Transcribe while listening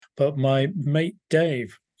but my mate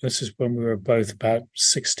Dave, this is when we were both about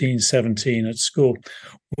 16, 17 at school,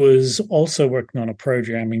 was also working on a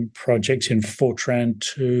programming project in Fortran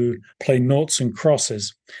to play noughts and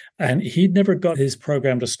crosses. And he'd never got his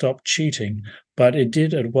program to stop cheating, but it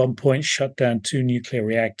did at one point shut down 2 nuclear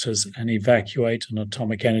reactors and evacuate an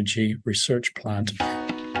atomic energy research plant.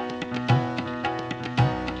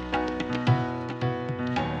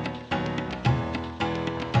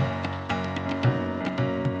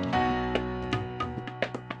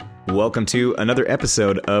 Welcome to another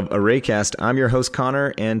episode of ArrayCast. I'm your host,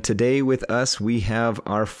 Connor, and today with us we have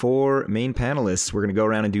our 4 main panelists. We're going to go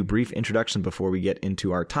around and do brief introduction before we get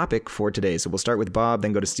into our topic for today. So we'll start with Bob,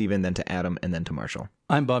 then go to Stephen, then to Adam, and then to Marshall.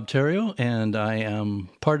 I'm Bob Terrio, and I am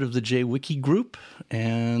part of the JWiki group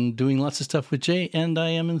and doing lots of stuff with J, and I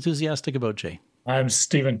am enthusiastic about J. I'm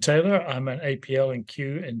Stephen Taylor. I'm an APL and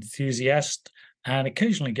Q enthusiast and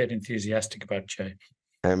occasionally get enthusiastic about J.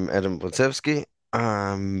 I'm Adam Bolzewski.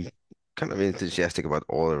 I'm kind of enthusiastic about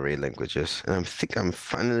all array languages, and I think I'm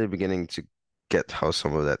finally beginning to get how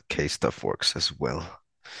some of that K stuff works as well.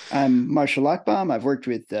 I'm Marshall Lockbaum. I've worked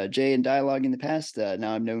with J and Dialog in the past.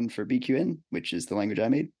 Now I'm known for BQN, which is the language I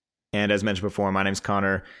made. And as mentioned before, my name's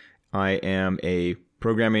Connor. I am a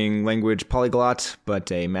programming language polyglot,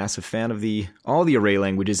 but a massive fan of all the array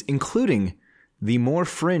languages, including the more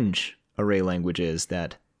fringe array languages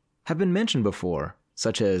that have been mentioned before,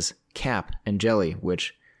 such as Cap and Jelly,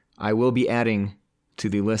 which I will be adding to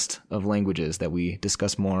the list of languages that we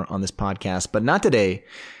discuss more on this podcast, but not today.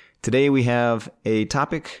 Today we have a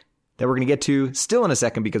topic that we're going to get to still in a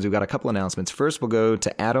second because we've got a couple announcements. First, we'll go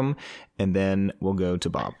to Adam, and then we'll go to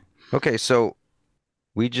Bob. Okay, so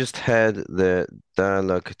we just had the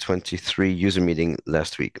Dialog 23 user meeting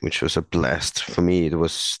last week, which was a blast. For me, it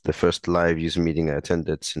was the first live user meeting I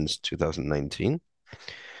attended since 2019.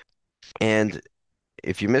 And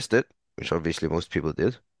if you missed it, which obviously most people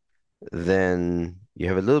did, then you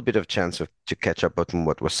have a little bit of chance to catch up on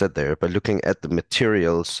what was said there by looking at the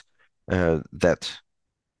materials that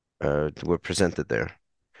were presented there.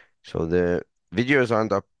 So the videos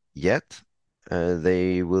aren't up yet.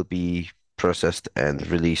 They will be processed and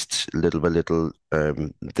released little by little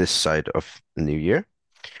this side of the new year.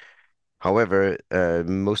 However,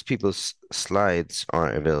 most people's slides are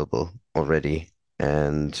available already,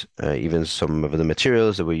 and even some of the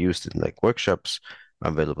materials that were used in like workshops are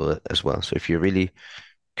available as well. So if you're really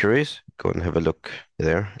curious, go and have a look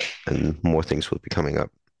there, and more things will be coming up.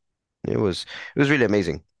 It was really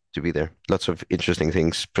amazing to be there. Lots of interesting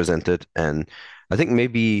things presented, and I think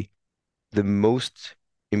maybe the most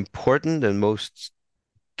important and most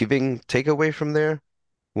giving takeaway from there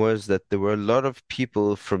was that there were a lot of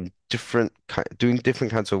people from doing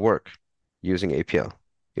different kinds of work using APL.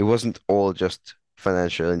 It wasn't all just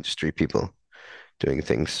financial industry people doing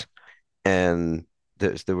things, and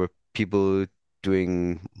there were people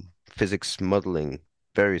doing physics modeling,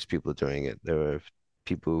 various people doing it. There were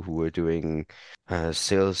people who were doing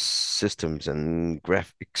sales systems and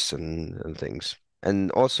graphics and things. And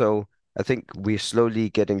also, I think we're slowly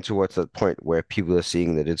getting towards that point where people are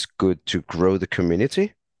seeing that it's good to grow the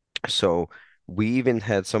community. So we even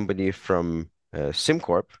had somebody from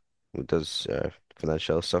SimCorp, who does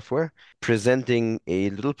financial software, presenting a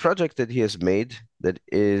little project that he has made that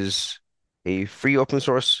is a free open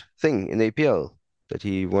source thing in APL that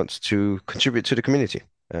he wants to contribute to the community.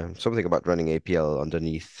 Something about running APL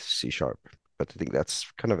underneath C#. But I think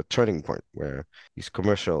that's kind of a turning point where these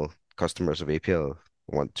commercial customers of APL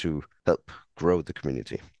want to help grow the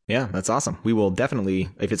community. Yeah, that's awesome. We will definitely,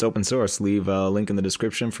 if it's open source, leave a link in the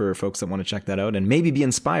description for folks that want to check that out and maybe be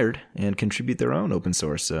inspired and contribute their own open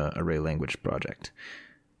source array language project.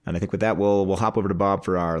 And I think with that, we'll hop over to Bob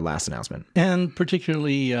for our last announcement. And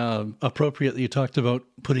particularly appropriate that you talked about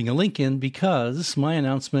putting a link in, because my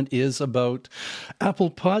announcement is about Apple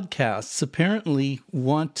Podcasts apparently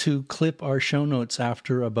want to clip our show notes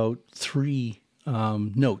after about 3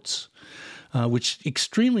 notes. Which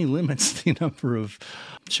extremely limits the number of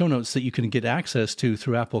show notes that you can get access to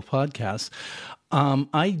through Apple Podcasts.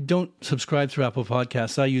 I don't subscribe through Apple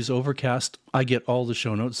Podcasts. I use Overcast. I get all the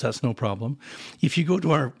show notes. That's no problem. If you go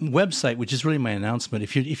to our website, which is really my announcement,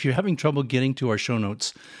 if you're having trouble getting to our show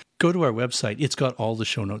notes, go to our website. It's got all the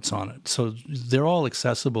show notes on it. So they're all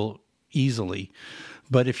accessible easily.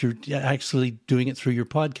 But if you're actually doing it through your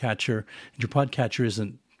podcatcher, and your podcatcher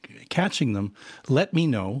isn't catching them, let me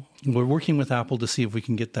know. We're working with Apple to see if we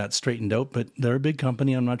can get that straightened out, but they're a big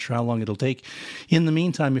company. I'm not sure how long it'll take. In the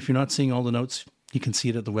meantime, if you're not seeing all the notes, you can see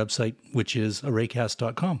it at the website, which is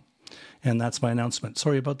arraycast.com. And that's my announcement.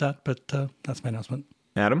 Sorry about that, but that's my announcement.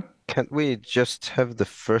 Adam? Can't we just have the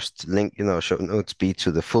first link in our show notes be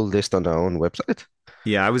to the full list on our own website?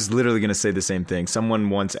 Yeah, I was literally going to say the same thing. Someone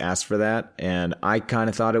once asked for that, and I kind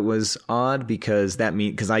of thought it was odd because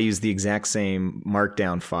I use the exact same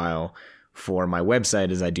markdown file for my website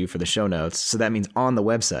as I do for the show notes. So that means on the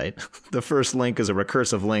website, the first link is a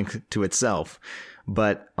recursive link to itself.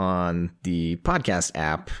 But on the podcast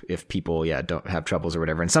app, if people, don't have troubles or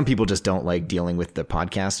whatever, and some people just don't like dealing with the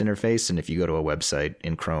podcast interface. And if you go to a website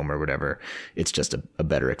in Chrome or whatever, it's just a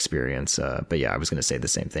better experience. But yeah, I was going to say the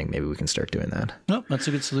same thing. Maybe we can start doing that. No, that's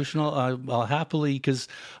a good solution. I'll happily, because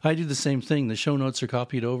I do the same thing. The show notes are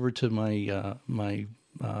copied over to my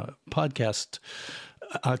podcast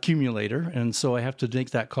accumulator, and so I have to make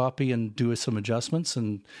that copy and do some adjustments,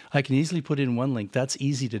 and I can easily put in one link. That's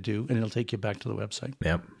easy to do, and it'll take you back to the website.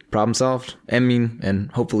 Yep. Problem solved. I mean,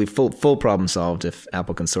 and hopefully full problem solved if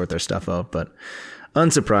Apple can sort their stuff out, but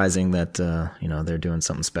unsurprising that they're doing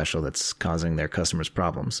something special that's causing their customers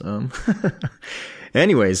problems.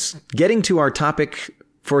 Anyways, getting to our topic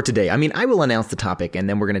for today. I mean, I will announce the topic and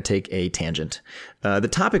then we're going to take a tangent. The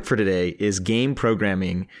topic for today is game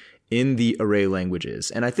programming in the array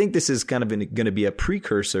languages. And I think this is kind of going to be a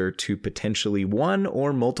precursor to potentially one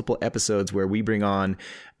or multiple episodes where we bring on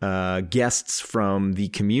guests from the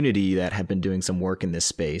community that have been doing some work in this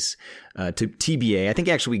space to TBA. I think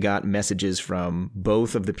actually we got messages from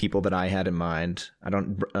both of the people that I had in mind.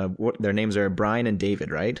 What their names are, Brian and David,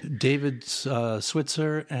 right? David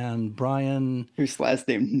Switzer and Brian, whose last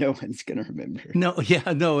name no one's gonna remember.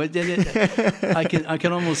 I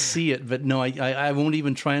can almost see it, but no, I won't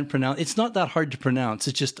even try and pronounce. It's not that hard to pronounce.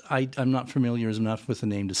 It's just I'm not familiar enough with the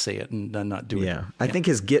name to say it and not do it. Yeah, I think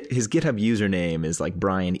his GitHub username is like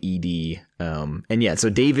Brian ED. So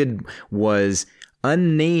David was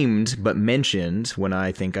unnamed but mentioned when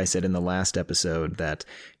I think I said in the last episode that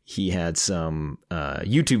he had some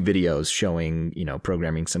YouTube videos showing,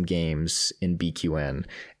 programming some games in BQN.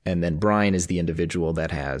 And then Brian is the individual that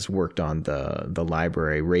has worked on the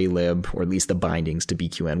library RayLib, or at least the bindings to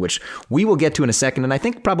BQN, which we will get to in a second. And I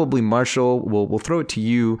think probably Marshall, we'll throw it to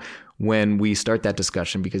you when we start that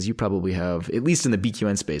discussion, because you probably have, at least in the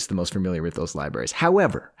BQN space, the most familiar with those libraries.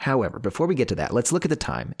 However, before we get to that, let's look at the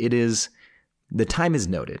time. The time is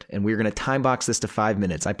noted, and we're going to time box this to 5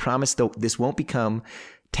 minutes. I promise, though, this won't become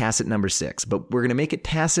tacit number 6, but we're going to make it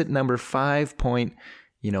tacit number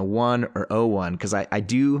 5.1 or 01, because I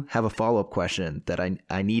do have a follow-up question that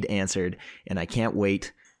I need answered, and I can't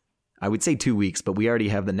wait. I would say 2 weeks, but we already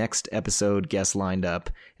have the next episode guests lined up,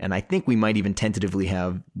 and I think we might even tentatively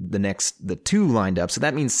have the 2 lined up. So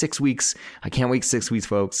that means 6 weeks. I can't wait 6 weeks,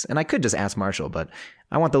 folks. And I could just ask Marshall, but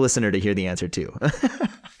I want the listener to hear the answer too.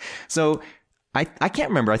 So I can't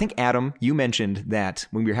remember. I think, Adam, you mentioned that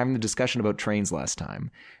when we were having the discussion about trains last time,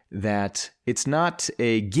 that it's not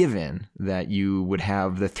a given that you would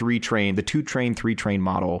have the 2-train, 3-train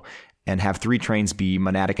model and have 3 trains be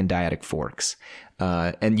monadic and dyadic forks.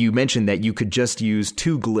 And you mentioned that you could just use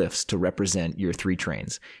 2 glyphs to represent your 3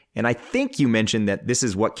 trains. And I think you mentioned that this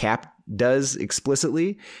is what CAP does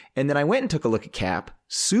explicitly. And then I went and took a look at CAP.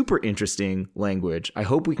 Super interesting language. I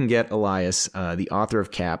hope we can get Elias, the author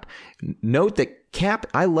of CAP. Note that CAP,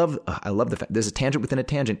 I love the fact there's a tangent within a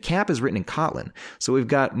tangent. CAP is written in Kotlin. So we've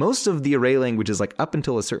got most of the array languages, like up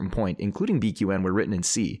until a certain point, including BQN, were written in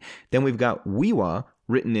C. Then we've got Weewa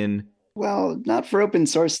written in... Well, not for open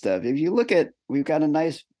source stuff. If you look at, we've got a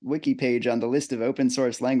nice wiki page on the list of open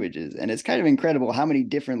source languages, and it's kind of incredible how many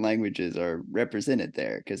different languages are represented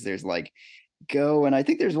there, because there's like Go, and I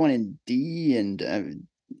think there's one in D, and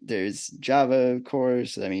there's Java, of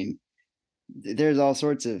course. I mean, there's all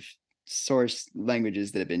sorts of source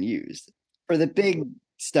languages that have been used. For the big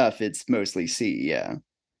stuff, it's mostly C, yeah.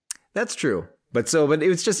 That's true. But it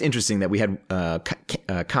was just interesting that we had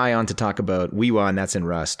Kai on to talk about Weewa, and that's in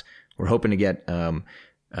Rust. We're hoping to get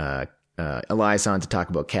Elias on to talk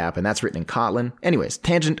about CAP, and that's written in Kotlin. Anyways,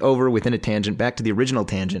 tangent over within a tangent, back to the original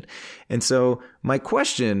tangent. And so my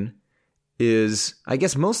question is, I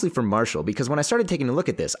guess, mostly for Marshall, because when I started taking a look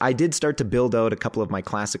at this, I did start to build out a couple of my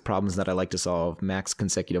classic problems that I like to solve, max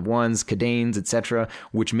consecutive ones, Kadanes, etc.,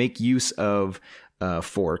 which make use of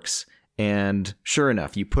forks. And sure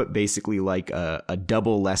enough, you put basically like a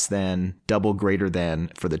double less than, double greater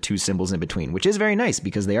than for the 2 symbols in between, which is very nice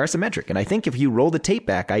because they are symmetric. And I think if you roll the tape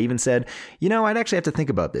back, I even said, I'd actually have to think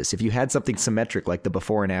about this. If you had something symmetric like the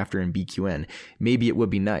before and after in BQN, maybe it would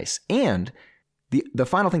be nice. And the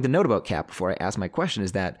final thing to note about CAP before I ask my question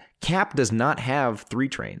is that CAP does not have 3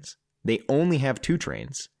 trains. They only have 2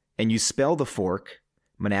 trains. And you spell the fork,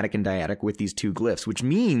 monadic and dyadic, with these 2 glyphs, which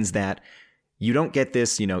means that You don't get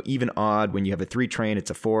this, even odd when you have a 3 train,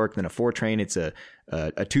 it's a fork, then a 4 train, it's a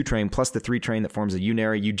 2 train plus the 3 train that forms a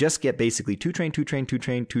unary. You just get basically 2 train, 2 train, 2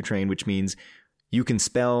 train, 2 train, which means you can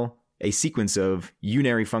spell a sequence of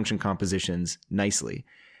unary function compositions nicely.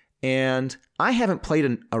 And I haven't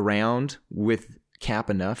played around with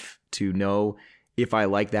CAP enough to know if I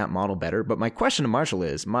like that model better. But my question to Marshall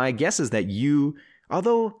is, my guess is that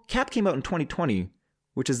although CAP came out in 2020,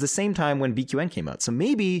 which is the same time when BQN came out. So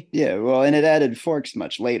maybe... Yeah, well, and it added forks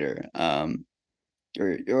much later. Or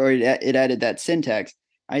it added that syntax.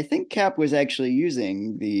 I think CAP was actually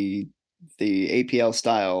using the APL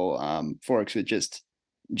style forks with just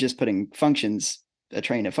putting functions, a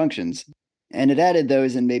train of functions. And it added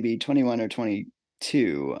those in maybe 21 or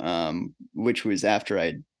 22, which was after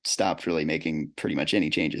I stopped really making pretty much any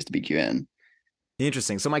changes to BQN.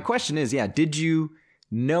 Interesting. So my question is, did you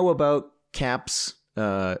know about CAP's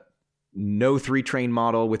no 3 train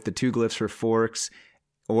model with the 2 glyphs for forks?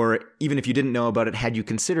 Or even if you didn't know about it, had you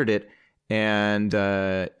considered it? And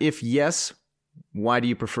if yes, why do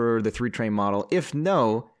you prefer the 3 train model? If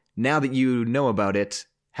no, now that you know about it,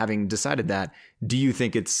 having decided that, do you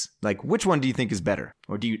think it's like, which one do you think is better?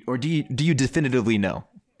 Or do you definitively know?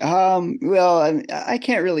 Well, I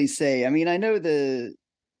can't really say. I mean, I know the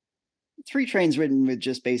 3 trains written with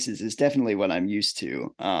just bases is definitely what I'm used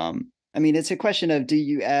to. I mean, it's a question of, do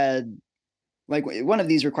you add, like, one of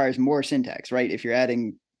these requires more syntax, right? If you're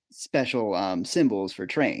adding special symbols for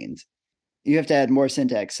trains, you have to add more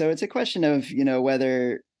syntax. So it's a question of,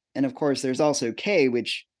 whether, and of course, there's also K,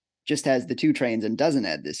 which just has the 2 trains and doesn't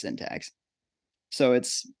add this syntax. So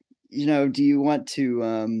it's, do you want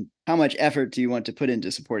to, how much effort do you want to put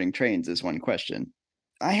into supporting trains is one question.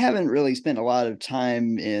 I haven't really spent a lot of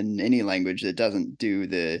time in any language that doesn't do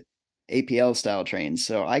the APL style trains,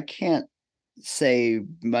 so I can't say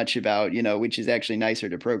much about, which is actually nicer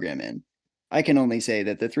to program in. I can only say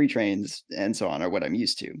that the 3 trains and so on are what I'm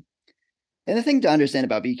used to. And the thing to understand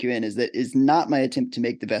about BQN is that it's not my attempt to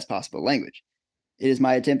make the best possible language. It is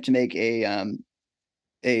my attempt to make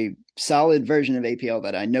a solid version of APL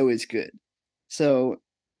that I know is good. So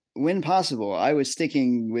when possible, I was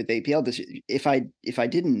sticking with APL. If I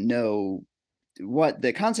didn't know what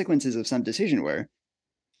the consequences of some decision were,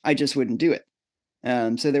 I just wouldn't do it.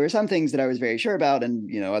 So there were some things that I was very sure about,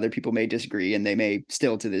 and other people may disagree, and they may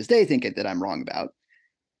still to this day think that I'm wrong about.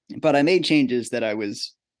 But I made changes that I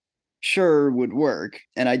was sure would work,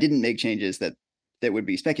 and I didn't make changes that would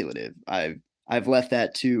be speculative. I've left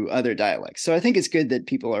that to other dialects. So I think it's good that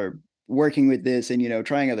people are working with this and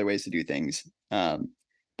trying other ways to do things.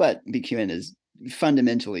 But BQN is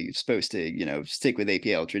fundamentally supposed to stick with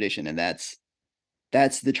APL tradition, and that's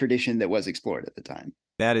the tradition that was explored at the time.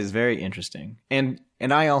 That is very interesting. And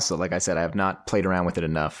I also, like I said, I have not played around with it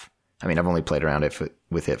enough. I mean, I've only played around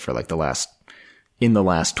with it for like the last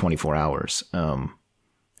 24 hours. And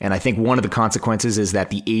I think one of the consequences is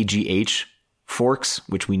that the AGH forks,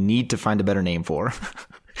 which we need to find a better name for,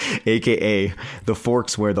 aka the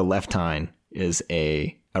forks where the left tine is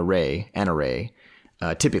an array.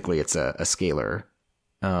 Typically it's a scalar.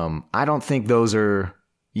 I don't think those are...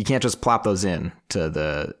 You can't just plop those in to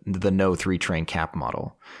the no 3 train CAP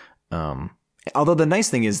model. Although the nice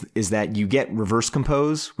thing is that you get reverse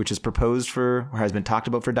compose, which is proposed for, or has been talked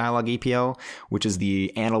about for Dialog APL, which is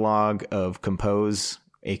the analog of compose,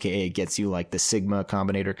 aka gets you like the sigma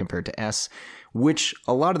combinator compared to S, which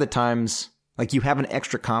a lot of the times, like you have an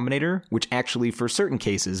extra combinator, which actually for certain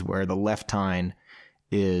cases where the left tine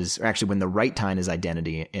is, or actually when the right tine is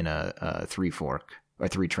identity in a 3 fork or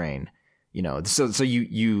 3 train, so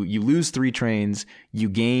you lose 3 trains, you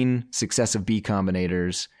gain successive B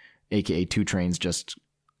combinators, aka 2 trains just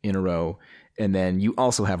in a row, and then you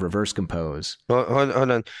also have reverse compose. Hold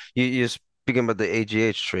on. You're speaking about the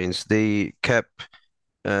AGH trains. The CAP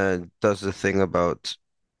does the thing about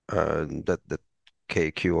that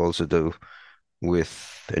KQ also do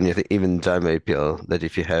with, and even Dyma APL, that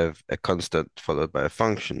if you have a constant followed by a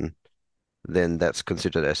function, then that's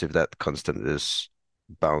considered as if that constant is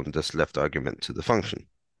bound as left argument to the function.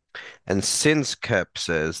 And since CAP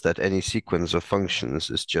says that any sequence of functions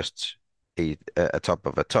is just a top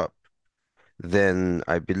of a top, then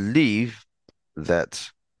I believe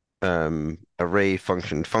that array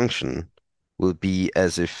function will be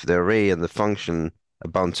as if the array and the function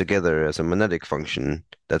are bound together as a monadic function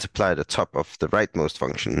that's applied atop of the rightmost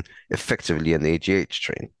function, effectively an AGH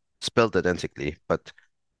train, spelled identically, but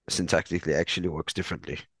syntactically actually works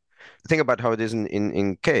differently. Think about how it is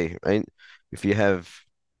in K, right? If you have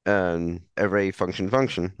an array function,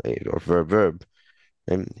 or verb,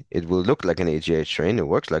 and it will look like an AGH train, it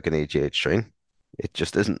works like an AGH train, it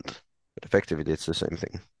just isn't. But effectively, it's the same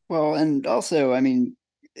thing. Well, and also, I mean,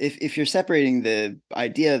 if you're separating the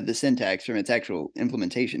idea of the syntax from its actual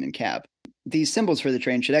implementation in CAP, these symbols for the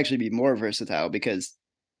train should actually be more versatile because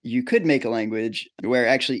you could make a language where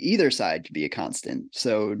actually either side could be a constant.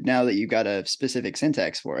 So now that you've got a specific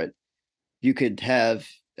syntax for it, you could have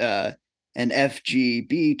an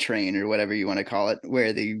FGB train or whatever you want to call it,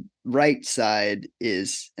 where the right side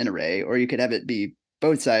is an array, or you could have it be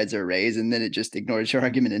both sides are arrays, and then it just ignores your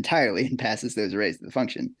argument entirely and passes those arrays to the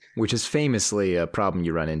function. Which is famously a problem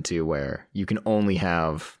you run into where you can only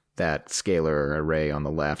have that scalar array on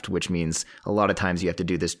the left, which means a lot of times you have to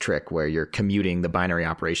do this trick where you're commuting the binary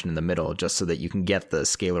operation in the middle just so that you can get the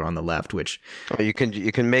scalar on the left, which Or you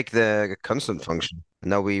can make the constant function.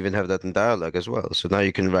 Now we even have that in dialog as well. So now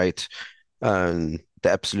you can write the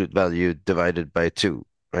absolute value divided by 2,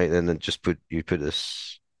 right? And then just put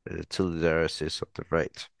this tilde there is on the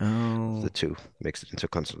right. oh, The 2 makes it into a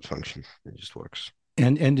constant function. It just works.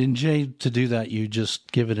 And in J, to do that, you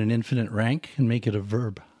just give it an infinite rank and make it a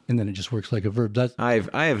verb. And then it just works like a verb. I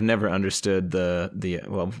have never understood the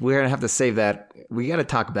well, we're gonna have to save that. We got to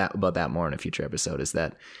talk about that more in a future episode. Is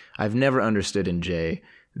that I've never understood in J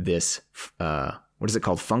this what is it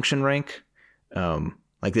called, function rank?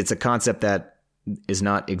 Like it's a concept that is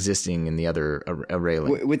not existing in the other array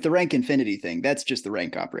length. With the rank infinity thing, that's just the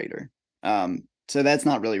rank operator. So that's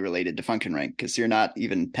not really related to function rank because you're not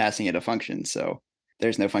even passing it a function. So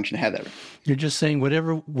there's no function to have that. You're just saying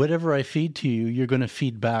whatever I feed to you, you're going to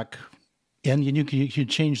feed back. And you can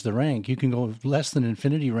change the rank. You can go less than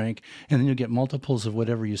infinity rank, and then you'll get multiples of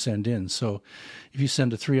whatever you send in. So if you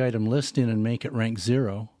send a 3-item list in and make it rank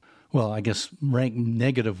 0, well, I guess rank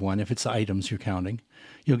 -1 if it's items you're counting,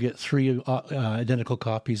 you'll get 3 identical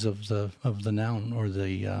copies of the noun or the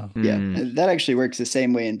Yeah, that actually works the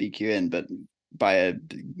same way in BQN, but by a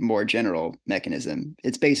more general mechanism.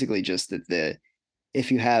 It's basically just that if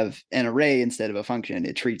you have an array instead of a function,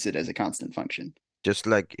 it treats it as a constant function. Just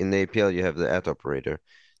like in the APL, you have the add operator,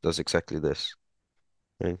 does exactly this.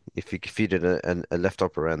 Right? If you feed it a left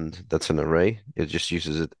operand that's an array, it just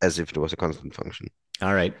uses it as if it was a constant function.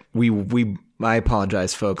 All right, I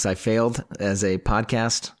apologize, folks. I failed as a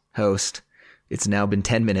podcast host. It's now been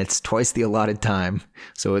 10 minutes, twice the allotted time.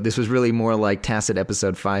 So this was really more like Tacit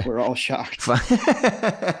episode 5. We're all shocked.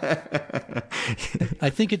 I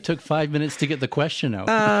think it took 5 minutes to get the question out.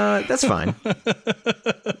 That's fine.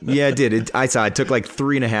 Yeah, it did. I saw it took like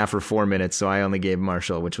 3.5 or 4 minutes, so I only gave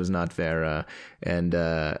Marshall, which was not fair.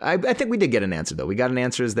 I think we did get an answer, though. We got an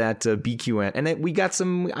answer is that BQN, and we got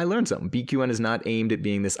some, I learned something. BQN is not aimed at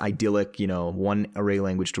being this idyllic, one array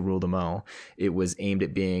language to rule them all. It was aimed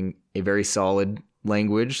at being a very solid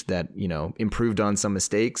language that, improved on some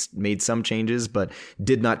mistakes, made some changes, but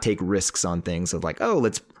did not take risks on things of like, oh,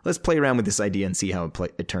 let's play around with this idea and see how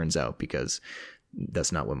it turns out, because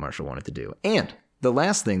that's not what Marshall wanted to do. And the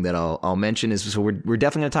last thing that I'll mention is, so we're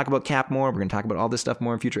definitely going to talk about CAP more. We're going to talk about all this stuff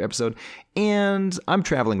more in future episode. And I'm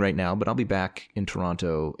traveling right now, but I'll be back in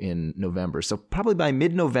Toronto in November. So probably by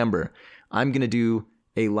mid-November, I'm going to do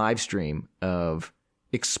a live stream of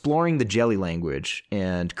exploring the Jelly language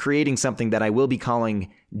and creating something that I will be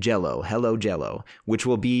calling Jello, Hello Jello, which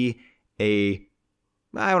will be I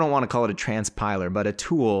don't want to call it a transpiler, but a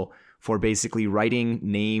tool for basically writing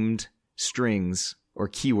named strings or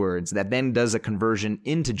keywords that then does a conversion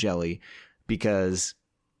into Jelly, because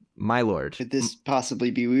my lord. Could this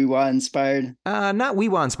possibly be Weewa inspired? Not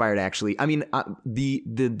Weewa inspired, actually. I mean,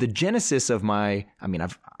 the genesis of I'm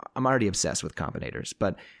already obsessed with combinators,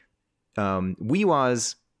 but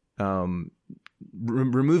Weewa's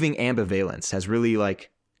removing ambivalence has really like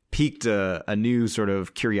piqued a new sort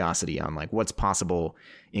of curiosity on like what's possible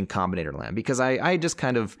in combinator land, because I just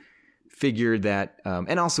kind of figured that,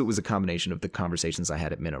 and also it was a combination of the conversations I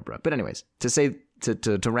had at Minnowbrook. But anyways,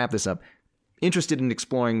 to wrap this up, interested in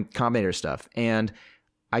exploring combinator stuff, and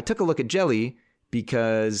I took a look at Jelly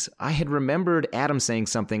because I had remembered Adam saying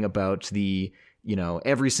something about the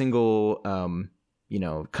every single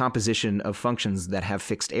composition of functions that have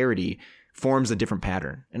fixed arity forms a different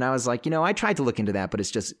pattern. And I was like, I tried to look into that, but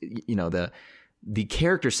it's just, the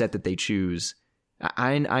character set that they choose.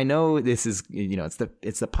 I know this is,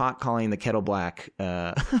 it's the pot calling the kettle black,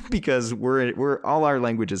 because we're all our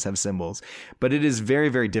languages have symbols, but it is very,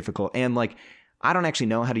 very difficult. And like, I don't actually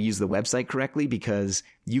know how to use the website correctly, because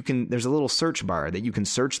there's a little search bar that you can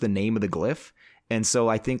search the name of the glyph. And so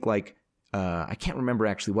I think like, I can't remember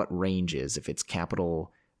actually what range is, if it's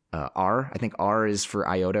capital R. I think R is for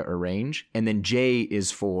iota or range. And then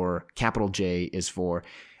capital J is for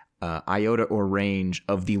iota or range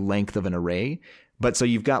of the length of an array. But so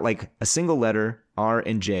you've got like a single letter, R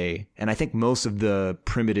and J. And I think most of the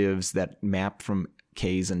primitives that map from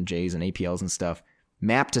Ks and Js and APLs and stuff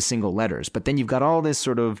map to single letters. But then you've got all this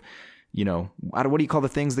sort of, what do you call the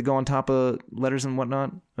things that go on top of letters and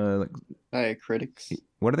whatnot? Diacritics.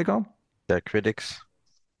 What are they called? Diacritics.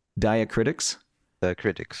 Diacritics?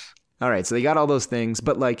 Diacritics. All right, so they got all those things,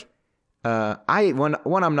 but like, I'm not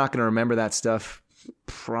going to remember that stuff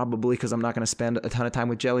probably because I'm not going to spend a ton of time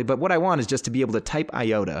with Jelly. But what I want is just to be able to type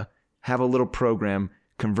iota, have a little program,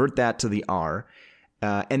 convert that to the R.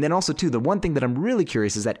 And then also, too, the one thing that I'm really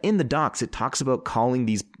curious is that in the docs, it talks about calling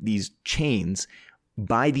these chains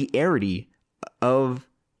by the arity of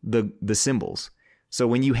the symbols. So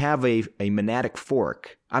when you have a monadic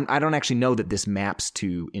fork, I don't actually know that this maps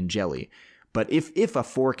to in Jelly, but if a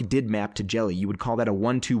fork did map to Jelly, you would call that a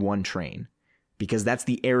 1-2-1 train because that's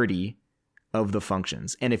the arity of the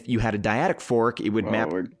functions. And if you had a dyadic fork, it would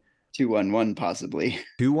map... Or 2-1-1 possibly.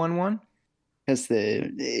 2-1-1? Because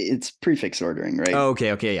it's prefix ordering, right? Oh,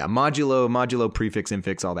 okay, yeah. Modulo, prefix,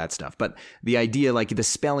 infix, all that stuff. But the idea, like the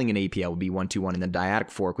spelling in APL would be 1-2-1, and the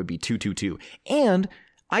dyadic fork would be 2-2-2. And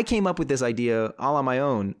I came up with this idea all on my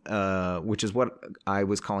own, which is what I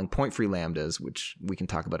was calling point-free lambdas, which we can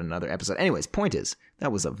talk about in another episode. Anyways, point is,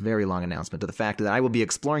 that was a very long announcement to the fact that I will be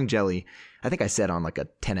exploring Jelly. I think I said on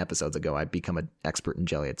 10 episodes ago I'd become an expert in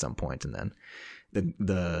Jelly at some point, and then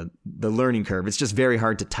the learning curve. It's just very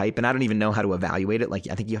hard to type, and I don't even know how to evaluate it. Like,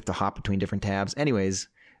 I think you have to hop between different tabs. Anyways,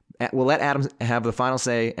 we'll let Adam have the final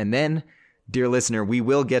say, and then, dear listener, we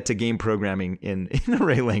will get to game programming in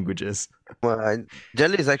array languages. Well,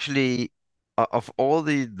 Jelly is actually of all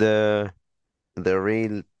the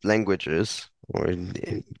array languages, or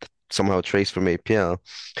somehow traced from APL,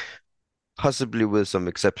 possibly with some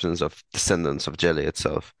exceptions of descendants of Jelly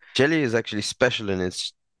itself. Jelly is actually special in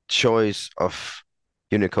its choice of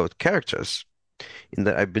Unicode characters, in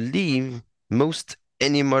that I believe most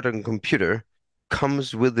any modern computer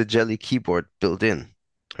comes with the Jelly keyboard built in.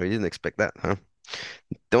 Oh, you didn't expect that, huh?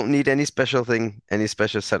 Don't need any special thing, any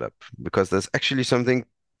special setup, because there's actually something.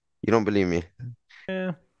 You don't believe me?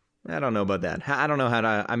 Yeah, I don't know about that. I don't know how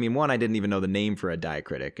to. I mean, one, I didn't even know the name for a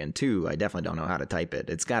diacritic, and two, I definitely don't know how to type it.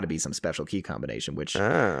 It's got to be some special key combination, which.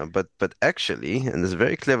 But actually, and it's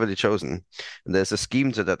very cleverly chosen. And there's a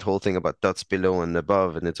scheme to that whole thing about dots below and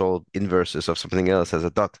above, and it's all inverses of something else as a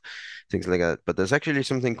dot, things like that. But there's actually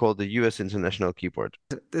something called the U.S. International Keyboard.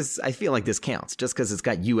 I feel like this counts. Just because it's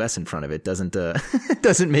got U.S. in front of it doesn't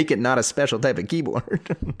make it not a special type of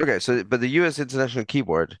keyboard. Okay, but the U.S. International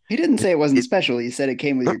Keyboard. He didn't say it wasn't special. He said it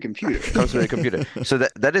came with your computer. It comes with a computer. So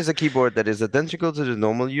that is a keyboard that is identical to the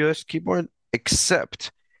normal US keyboard,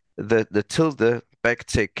 except the tilde,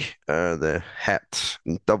 backtick, the hat,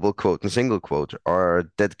 double quote, and single quote are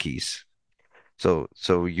dead keys. So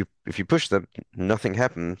if you push them, nothing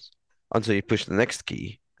happens until you push the next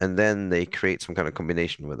key, and then they create some kind of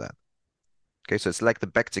combination with that. Okay, so it's like the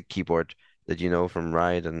backtick keyboard that you know from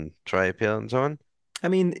Ride and TriAPL and so on. I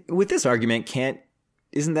mean, with this argument,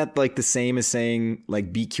 isn't that like the same as saying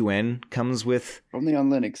like BQN comes with only on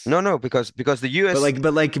Linux? No, because the US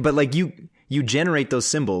but like you generate those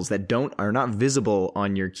symbols that are not visible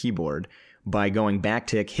on your keyboard by going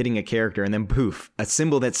backtick, hitting a character, and then poof, a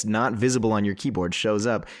symbol that's not visible on your keyboard shows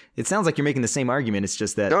up. It sounds like you're making the same argument. It's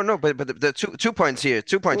just that no, but the 2 points here.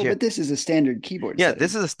 But this is a standard keyboard. Yeah,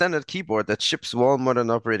 this is a standard keyboard that ships all modern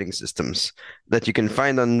operating systems that you can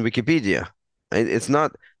find on Wikipedia. It's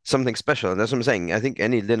not something special, and that's what I'm saying. I think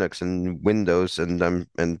any Linux and Windows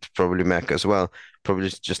and probably Mac as well, probably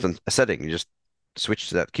just a setting. You just switch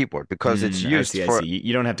to that keyboard because it's used I see.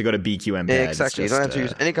 You don't have to go to BQM pad. Exactly. You don't have to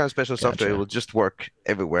use any kind of special software. It will just work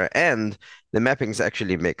everywhere, and the mappings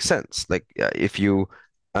actually make sense. Like if you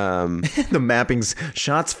the mappings,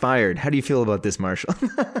 shots fired. How do you feel about this, Marshall?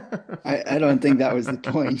 I don't think that was the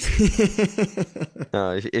point.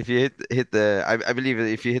 If you hit the, I believe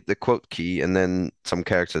if you hit the quote key and then some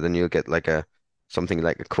character, then you'll get like something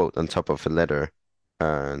like a quote on top of a letter,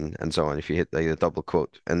 and so on. If you hit like a double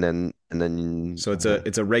quote, and then so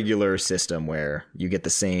it's a regular system where you get the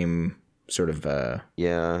same sort of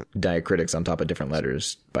diacritics on top of different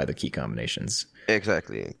letters by the key combinations.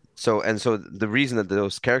 Exactly. So the reason that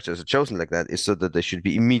those characters are chosen like that is so that they should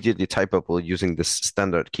be immediately typable using this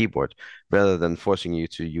standard keyboard rather than forcing you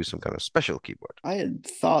to use some kind of special keyboard. I had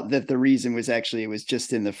thought that the reason was actually it was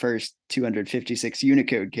just in the first 256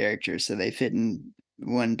 Unicode characters, so they fit in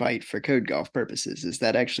 1 byte for code golf purposes. Is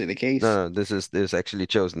that actually the case? No, this is actually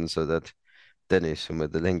chosen so that Dennis, who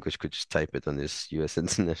made the language, could just type it on his US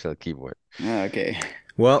International Keyboard. Oh, okay.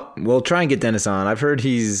 Well, we'll try and get Dennis on. I've heard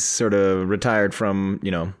he's sort of retired from,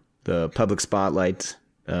 the public spotlight,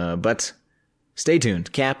 but Stay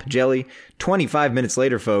tuned. Cap, Jelly, 25 minutes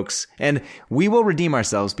later, folks. And we will redeem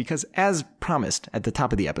ourselves because, as promised at the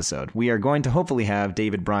top of the episode, we are going to hopefully have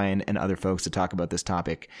David, Brian, and other folks to talk about this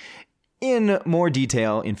topic in more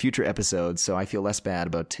detail in future episodes. So I feel less bad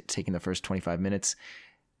about taking the first 25 minutes.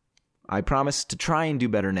 I promise to try and do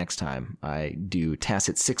better next time. I do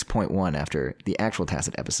Tacit 6.1 after the actual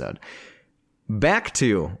Tacit episode. Back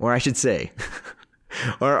to, or I should say,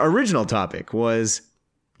 our original topic was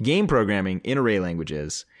game programming in array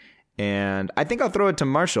languages. And I think I'll throw it to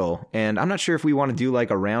Marshall. And I'm not sure if we want to do like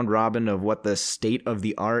a round robin of what the state of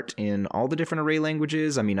the art in all the different array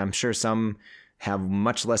languages. I mean, I'm sure some have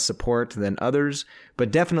much less support than others, but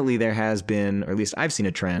definitely there has been, or at least I've seen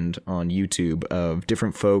a trend on YouTube of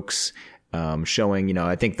different folks showing,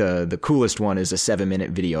 I think the coolest one is a 7-minute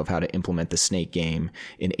video of how to implement the snake game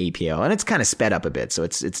in APL. And it's kind of sped up a bit. So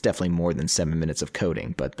it's definitely more than 7 minutes of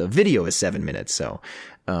coding, but the video is 7 minutes. So,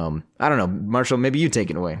 I don't know, Marshall, maybe you take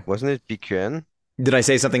it away. Wasn't it BQN? Did I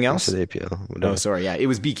say something else? I said APL. Whatever. Oh, sorry. Yeah, it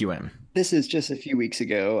was BQN. This is just a few weeks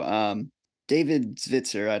ago. David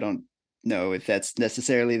Zwitzer, I don't know if that's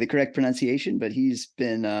necessarily the correct pronunciation, but he's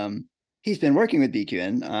been working with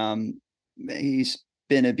BQN. He's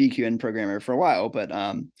been a BQN programmer for a while, but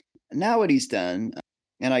now what he's done,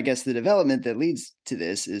 and I guess the development that leads to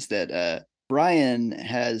this is that Brian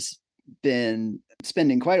has been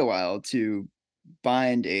spending quite a while to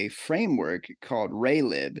bind a framework called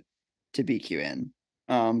Raylib to BQN.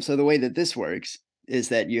 So the way that this works is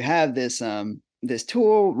that you have this this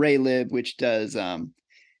tool Raylib, which does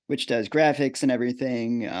graphics and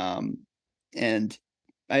everything, and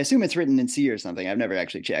I assume it's written in C or something. I've never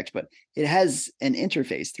actually checked, but it has an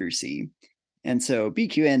interface through C. And so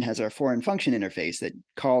BQN has our foreign function interface that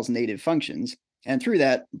calls native functions. And through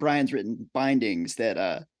that, Brian's written bindings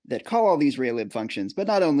that call all these Raylib functions, but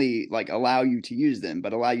not only like allow you to use them,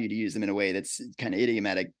 but allow you to use them in a way that's kind of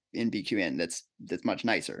idiomatic in BQN that's much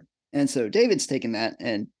nicer. And so David's taken that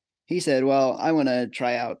and he said, well, I want to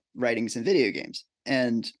try out writing some video games.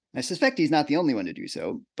 And I suspect he's not the only one to do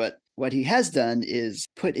so, but what he has done is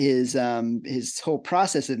put his whole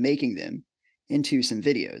process of making them into some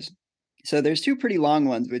videos. So there's two pretty long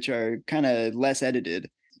ones, which are kind of less edited.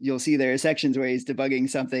 You'll see there are sections where he's debugging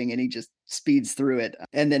something and he just speeds through it.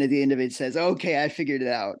 And then at the end of it says, okay, I figured it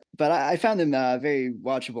out. But I found them very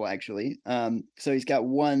watchable, actually. So he's got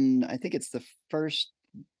one, I think it's the first.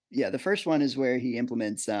 Yeah, the first one is where he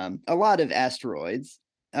implements a lot of asteroids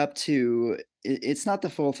up to, it's not the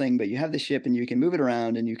full thing, but you have the ship and you can move it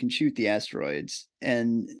around and you can shoot the asteroids.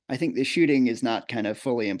 And I think the shooting is not kind of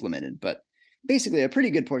fully implemented, but basically a pretty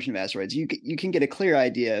good portion of asteroids. You can get a clear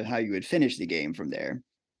idea of how you would finish the game from there.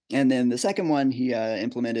 And then the second one, he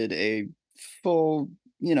implemented a full,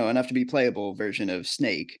 enough to be playable version of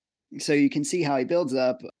Snake. So you can see how he builds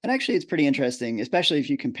up. And actually, it's pretty interesting, especially if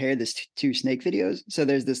you compare this to two Snake videos. So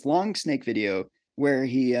there's this long Snake video where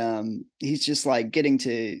he's just like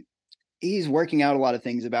he's working out a lot of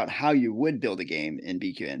things about how you would build a game in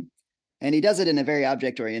BQN. And he does it in a very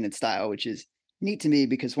object-oriented style, which is neat to me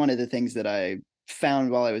because one of the things that I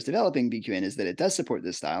found while I was developing BQN is that it does support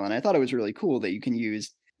this style. And I thought it was really cool that you can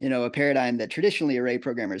use, a paradigm that traditionally array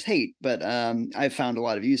programmers hate, but I've found a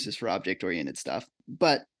lot of uses for object-oriented stuff.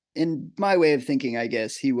 But in my way of thinking, I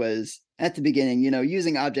guess he was at the beginning,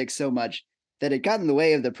 using objects so much that it got in the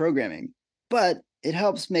way of the programming. But it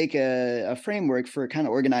helps make a framework for kind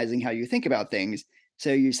of organizing how you think about things.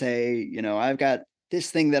 So you say, I've got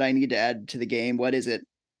this thing that I need to add to the game. What is it?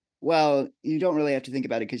 Well, you don't really have to think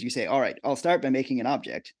about it because you say, all right, I'll start by making an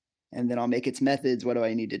object and then I'll make its methods. What do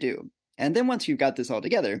I need to do? And then once you've got this all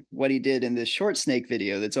together, what he did in this short Snake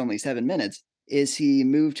video that's only 7 minutes is he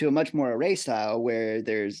moved to a much more array style where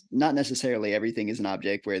there's not necessarily everything is an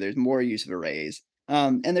object, where there's more use of arrays.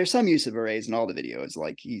 And there's some use of arrays in all the videos,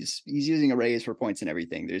 like he's using arrays for points and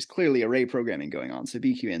everything. There's clearly array programming going on. So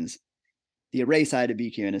the array side of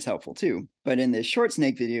BQN is helpful too. But in this short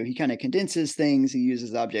Snake video, he kind of condenses things. He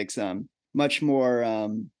uses objects much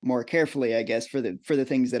more carefully, I guess, for the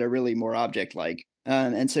things that are really more object-like.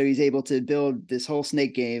 And so he's able to build this whole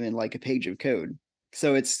Snake game in like a page of code.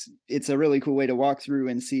 So it's a really cool way to walk through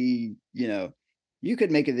and see, you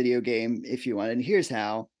could make a video game if you want, and here's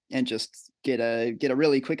how, and just get a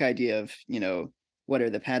really quick idea of, what are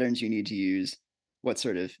the patterns you need to use, what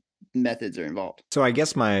sort of methods are involved. So I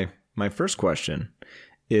guess my first question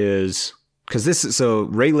is, because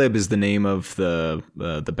Raylib is the name of the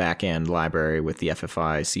backend library with the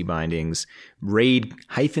FFI C bindings.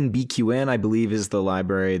 RAID-BQN, I believe, is the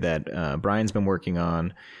library that Brian's been working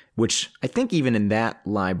on, which I think even in that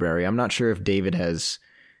library, I'm not sure if David has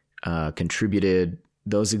contributed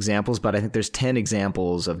those examples, but I think there's 10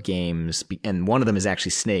 examples of games, and one of them is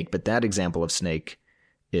actually Snake, but that example of Snake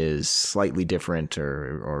is slightly different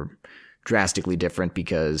or drastically different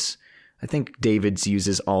because I think David's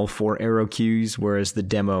uses all 4 arrow keys, whereas the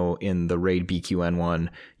demo in the Raid BQN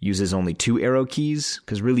one uses only 2 arrow keys,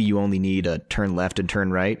 because really you only need a turn left and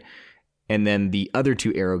turn right. And then the other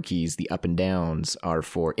 2 arrow keys, the up and downs, are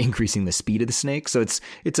for increasing the speed of the snake. So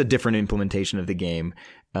it's a different implementation of the game.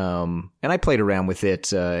 And I played around with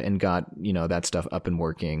it and got that stuff up and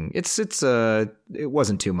working. It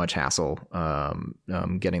wasn't too much hassle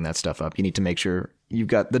getting that stuff up. You need to make sure you've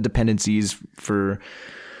got the dependencies for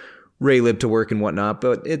Raylib to work and whatnot,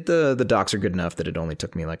 but the docs are good enough that it only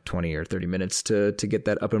took me like 20 or 30 minutes to get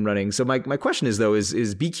that up and running. So my question is though, is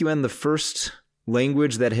BQN the first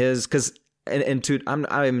language that has, because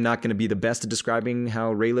I'm not going to be the best at describing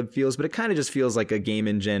how Raylib feels, but it kind of just feels like a game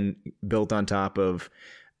engine built on top of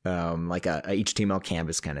like a HTML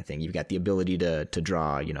canvas kind of thing. You've got the ability to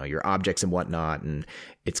draw, your objects and whatnot, and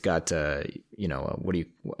it's got I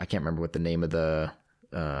can't remember what the name of the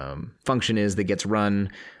function is that gets run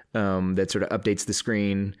that sort of updates the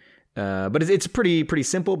screen. But it's pretty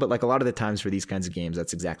simple, but like a lot of the times for these kinds of games,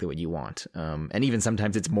 that's exactly what you want. And even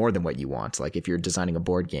sometimes it's more than what you want. Like if you're designing a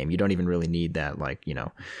board game, you don't even really need that,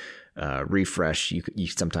 refresh. You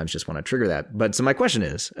sometimes just want to trigger that. But so my question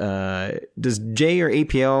is, does J or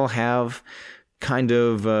APL have kind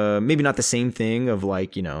of, maybe not the same thing of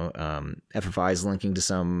like, FFIs linking to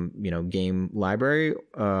some, game library,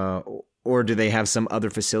 or do they have some other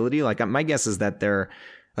facility? Like my guess is that they're,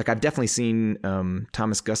 like I've definitely seen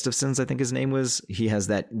Thomas Gustafson's, I think his name was. He has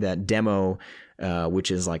that demo, which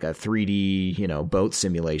is like a 3D, boat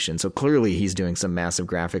simulation. So clearly he's doing some massive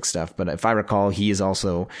graphic stuff. But if I recall, he is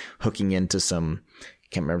also hooking into some,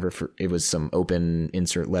 can't remember if it was some open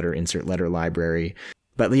insert letter library.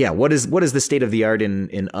 But yeah, what is the state of the art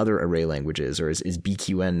in other array languages, or is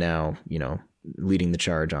BQN now, leading the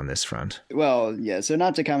charge on this front? Well, yeah. So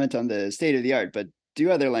not to comment on the state of the art, but do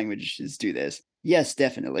other languages do this? Yes,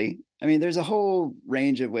 definitely. I mean, there's a whole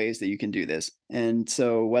range of ways that you can do this. And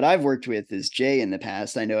so what I've worked with is J in the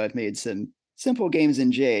past. I know I've made some simple games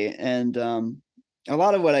in J, and a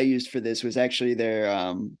lot of what I used for this was actually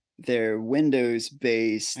their Windows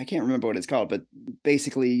base. I can't remember what it's called, but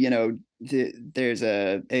basically, there's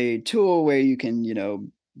a tool where you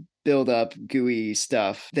can, build up GUI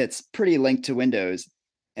stuff that's pretty linked to Windows,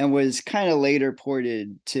 and was kind of later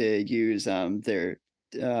ported to use their,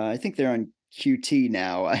 I think they're on Qt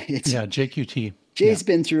now. JQT. J's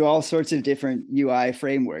been through all sorts of different UI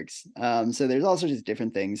frameworks. So there's all sorts of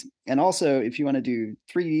different things. And also, if you want to do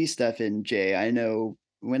 3D stuff in J, I know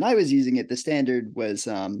when I was using it, the standard was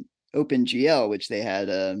OpenGL, which they had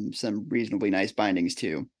some reasonably nice bindings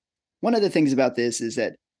to. One of the things about this is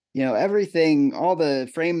that, everything, all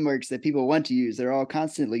the frameworks that people want to use, they're all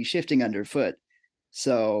constantly shifting underfoot.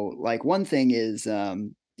 So like one thing is,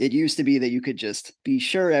 it used to be that you could just be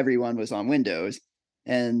sure everyone was on Windows,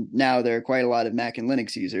 and now there are quite a lot of Mac and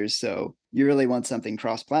Linux users, so you really want something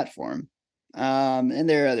cross-platform. And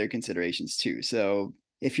there are other considerations too. So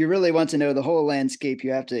if you really want to know the whole landscape,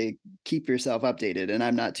 you have to keep yourself updated, and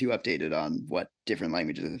I'm not too updated on what different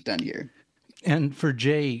languages have done here. And for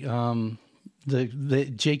J, the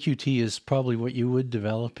JQT is probably what you would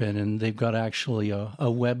develop in, and they've got actually a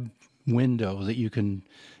web window that you can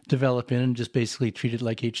develop in and just basically treat it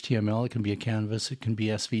like HTML. It can be a canvas, it can be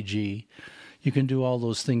SVG. You can do all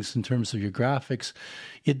those things in terms of your graphics.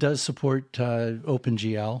 It does support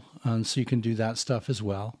OpenGL, so you can do that stuff as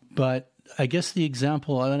well. But I guess the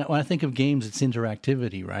example, when I think of games, it's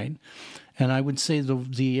interactivity, right? And I would say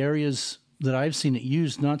the areas that I've seen it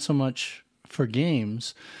used, not so much for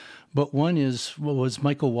games, but one is what was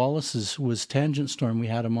Michael Wallace's was Tangent Storm. We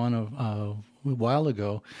had him on a while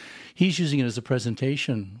ago. He's using it as a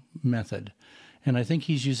presentation method. And I think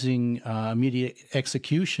he's using immediate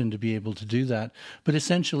execution to be able to do that. But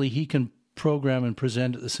essentially, he can program and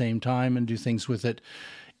present at the same time and do things with it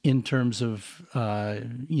in terms of,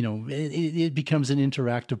 it becomes an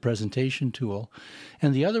interactive presentation tool.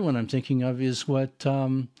 And the other one I'm thinking of is what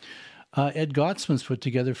Ed Gottsman's put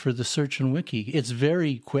together for the Search and Wiki. It's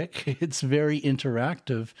very quick, it's very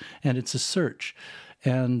interactive, and it's a search.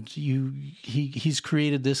 And he's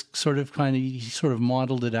created this he sort of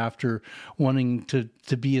modeled it after wanting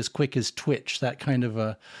to be as quick as Twitch, that kind of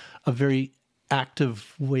a very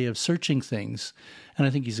active way of searching things. And I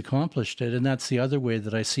think he's accomplished it. And that's the other way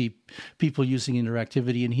that I see people using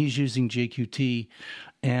interactivity. And he's using JQT.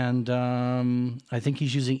 And I think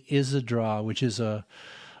he's using Izadraw, which is a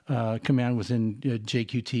command within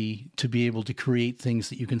JQT to be able to create things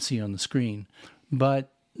that you can see on the screen.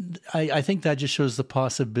 But I think that just shows the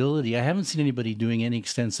possibility. I haven't seen anybody doing any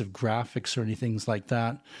extensive graphics or anything like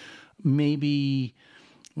that. Maybe,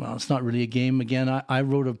 well, it's not really a game. Again, I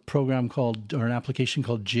wrote a program called, or an application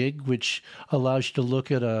called Jig, which allows you to look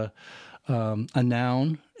at a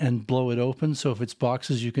noun and blow it open. So if it's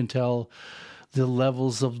boxes, you can tell the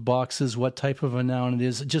levels of boxes, what type of a noun it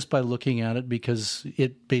is, just by looking at it, because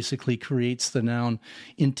it basically creates the noun,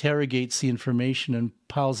 interrogates the information, and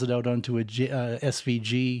piles it out onto a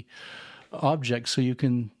SVG object so you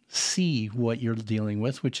can see what you're dealing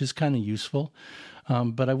with, which is kind of useful.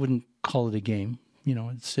 But I wouldn't call it a game.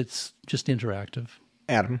 It's just interactive.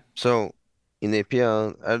 Adam? So in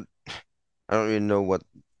APL, I don't really know what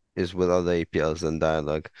is with other APLs than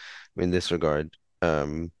Dialog in this regard.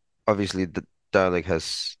 Obviously, the Dialog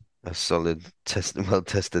has a solid,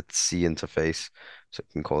 well-tested C interface, so it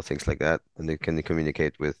can call things like that, and it can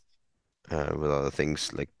communicate with other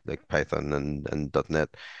things like Python and .NET.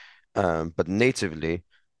 But natively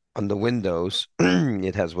on the Windows,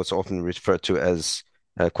 it has what's often referred to as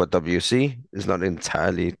Quad WC. It's not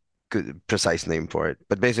entirely good precise name for it,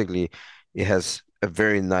 but basically it has a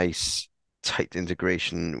very nice tight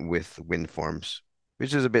integration with WinForms,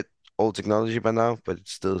 which is a bit old technology by now, but it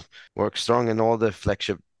still works strong, and all the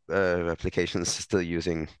flagship applications are still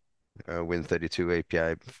using Win32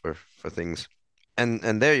 API for things. And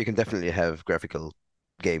there you can definitely have graphical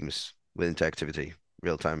games with interactivity,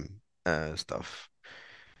 real-time stuff.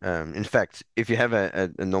 In fact, if you have a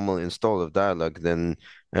normal install of Dialog, then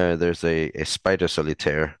there's a Spider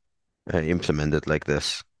Solitaire implemented like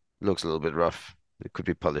this. Looks a little bit rough. It could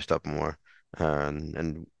be polished up more.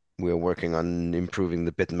 And we're working on improving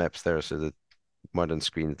the bitmaps there so that modern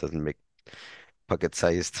screens doesn't make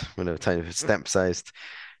pocket-sized, tiny stamp-sized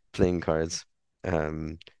playing cards.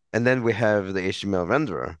 And then we have the HTML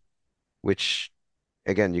renderer, which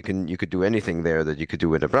again you could do anything there that you could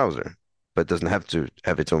do in a browser, but it doesn't have to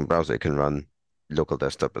have its own browser. It can run local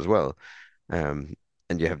desktop as well. And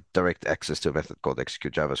you have direct access to a method called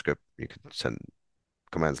execute JavaScript. You can send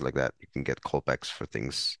commands like that. You can get callbacks for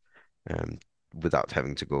things without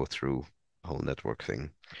having to go through the whole network thing.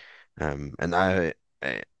 And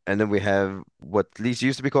then we have what at least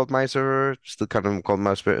used to be called MyServer, still kind of called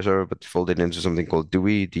MyServer, but folded into something called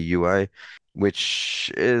DUI, DUI,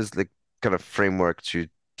 which is the kind of framework to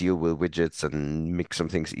deal with widgets and make some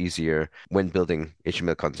things easier when building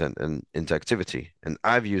HTML content and interactivity. And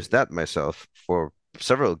I've used that myself for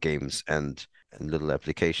several games and little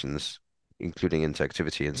applications, including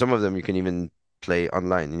interactivity. And some of them you can even play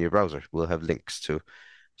online in your browser. We'll have links to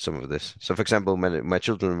some of this. So, for example, my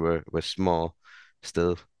children were small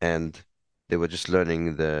still, and they were just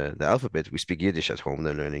learning the alphabet. We speak Yiddish at home.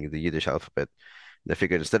 They're learning the Yiddish alphabet. And I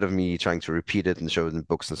figured instead of me trying to repeat it and show them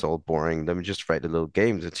books and it's all boring, let me just write a little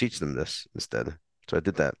game to teach them this instead. So I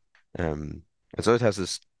did that. And so it has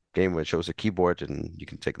this game where it shows a keyboard, and you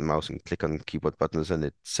can take the mouse and click on keyboard buttons, and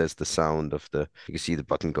it says the sound of you can see the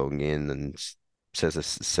button going in, and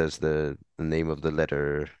says the name of the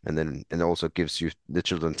letter, and also gives you the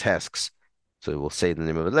children tasks. So it will say the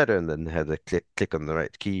name of a letter and then have the click on the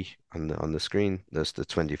right key on the screen. There's the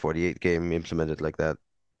 2048 game implemented like that.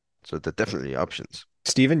 So there are definitely options.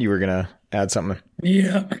 Stephen, you were going to add something.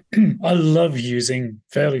 Yeah, I love using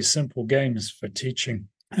fairly simple games for teaching.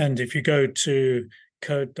 And if you go to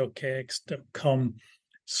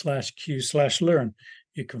code.kx.com/q/learn,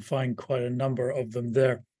 you can find quite a number of them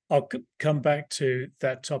there. I'll come back to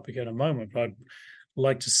that topic in a moment, but I'd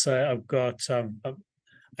like to say I've got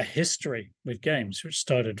a history with games, which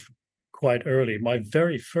started quite early. My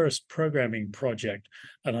very first programming project,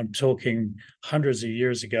 and I'm talking hundreds of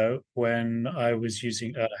years ago, when I was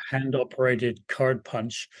using a hand-operated card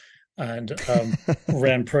punch and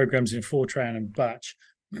ran programs in Fortran and Batch,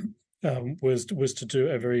 was to do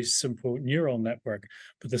a very simple neural network.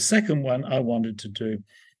 But the second one, I wanted to do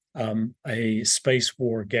a space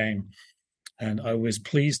war game. And I was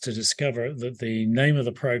pleased to discover that the name of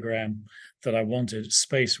the program that I wanted,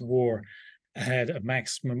 Space War, had a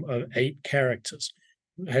maximum of 8 characters.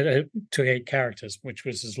 It took 8 characters, which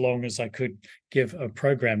was as long as I could give a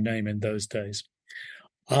program name in those days.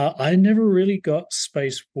 I never really got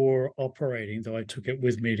Space War operating, though I took it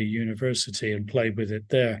with me to university and played with it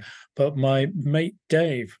there. But my mate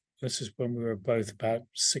Dave, this is when we were both about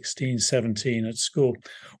 16, 17 at school,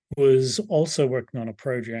 was also working on a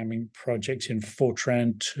programming project in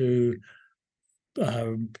Fortran to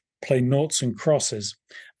play noughts and crosses.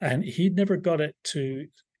 And he never got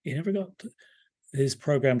his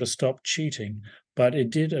program to stop cheating, but it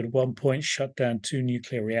did at one point shut down 2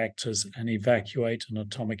 nuclear reactors and evacuate an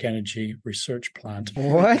atomic energy research plant.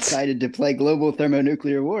 What? Decided to play global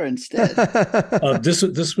thermonuclear war instead.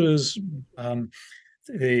 This was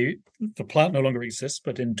the plant no longer exists,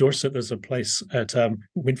 but in Dorset there's a place at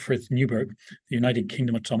Winfrith Newburgh, the United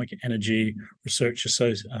Kingdom Atomic Energy Research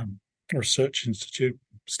Institute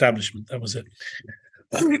establishment. That was it.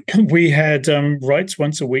 We had rights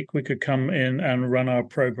once a week. We could come in and run our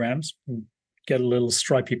programs, get a little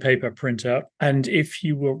stripy paper printout. And if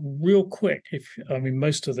you were real quick,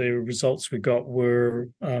 most of the results we got were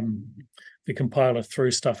the compiler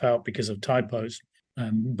threw stuff out because of typos.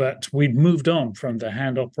 But we'd moved on from the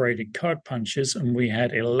hand-operated card punches, and we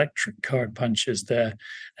had electric card punches there.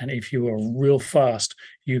 And if you were real fast,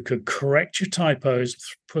 you could correct your typos,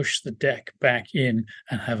 push the deck back in,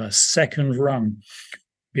 and have a second run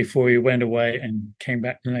before you went away and came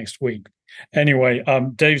back the next week. Anyway,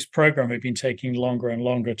 Dave's program had been taking longer and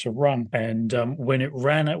longer to run. And when it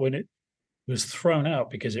was thrown out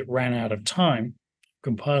because it ran out of time,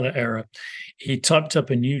 compiler error, he typed up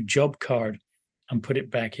a new job card and put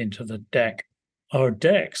it back into the deck. Our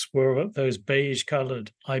decks were those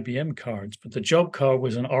beige-colored IBM cards, but the job card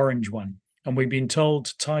was an orange one. And we'd been told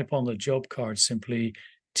to type on the job card simply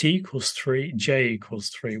T equals 3, J equals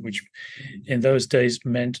 3, which in those days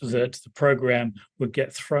meant that the program would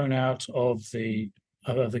get thrown out of the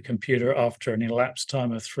computer after an elapsed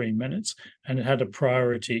time of 3 minutes, and it had a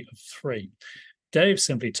priority of 3. Dave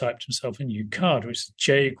simply typed himself a new card, which is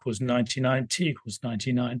J equals 99, T equals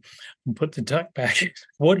 99, and put the duck back in.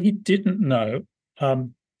 What he didn't know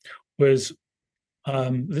was,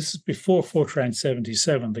 this is before Fortran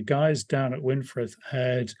 77, the guys down at Winfrith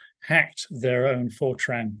had hacked their own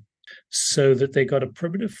Fortran so that they got a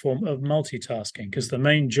primitive form of multitasking, because the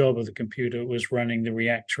main job of the computer was running the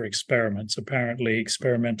reactor experiments. Apparently,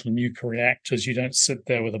 experimental nuclear reactors, you don't sit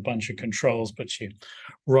there with a bunch of controls, but you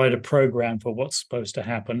write a program for what's supposed to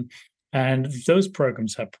happen. And those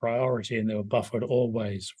programs had priority, and they were buffered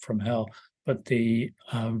always from hell. But the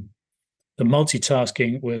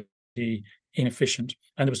multitasking was inefficient,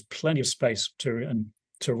 and there was plenty of space to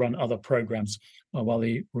run other programs while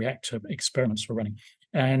the reactor experiments were running.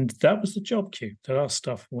 And that was the job queue that our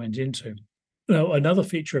stuff went into. Now, another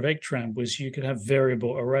feature of Eggtran was you could have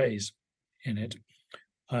variable arrays in it.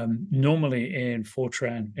 Normally in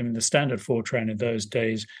Fortran, the standard Fortran in those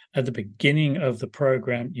days, at the beginning of the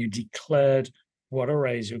program, you declared what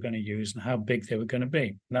arrays you were going to use and how big they were going to be.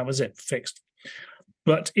 And that was it, fixed.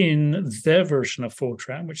 But in their version of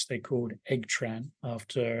Fortran, which they called Eggtran,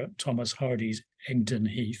 after Thomas Hardy's Egdon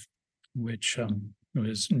Heath, which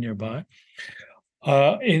was nearby,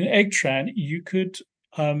 in Eggtran, you could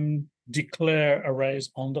declare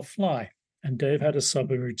arrays on the fly. And Dave had a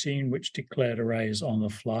subroutine which declared arrays on the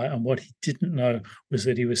fly. And what he didn't know was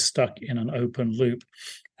that he was stuck in an open loop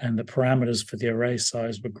and the parameters for the array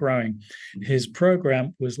size were growing. His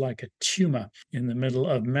program was like a tumor in the middle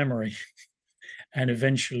of memory. And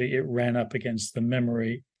eventually it ran up against the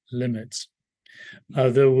memory limits.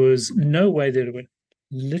 There was no way that it would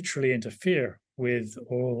literally interfere with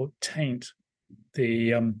or taint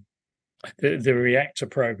the reactor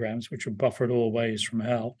programs, which were buffered always from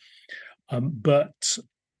hell. But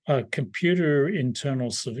computer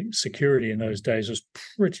internal security in those days was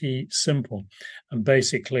pretty simple. And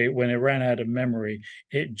basically, when it ran out of memory,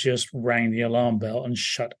 it just rang the alarm bell and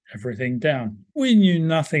shut everything down. We knew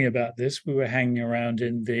nothing about this. We were hanging around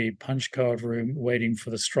in the punch card room waiting for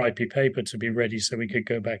the stripy paper to be ready so we could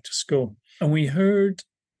go back to school. And we heard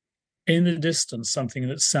in the distance something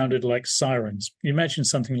that sounded like sirens. You imagine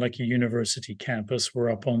something like a university campus. We're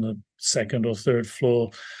up on the second or third floor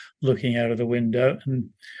looking out of the window, and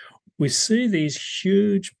we see these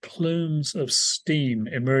huge plumes of steam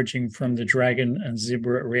emerging from the Dragon and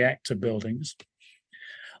Zebra reactor buildings.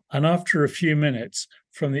 And after a few minutes,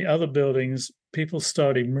 from the other buildings, people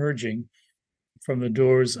start emerging from the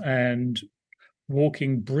doors and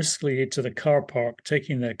walking briskly to the car park,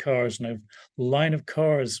 taking their cars, and a line of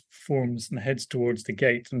cars forms and heads towards the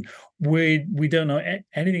gate. And we don't know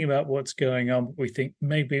anything about what's going on, but we think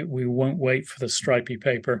maybe we won't wait for the stripy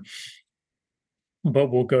paper,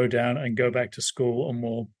 but we'll go down and go back to school, and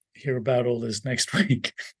we'll hear about all this next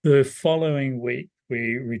week. The following week,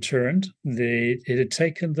 we returned. It had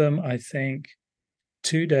taken them, I think,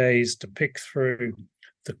 2 days to pick through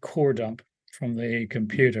the core dump from the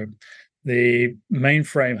computer. The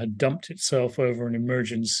mainframe had dumped itself over an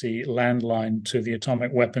emergency landline to the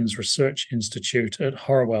Atomic Weapons Research Institute at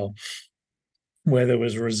Harwell, where there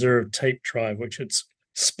was a reserve tape drive, which had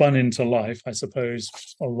spun into life, I suppose,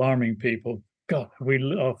 alarming people, God, we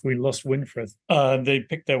lost Winfrith. They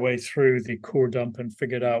picked their way through the core dump and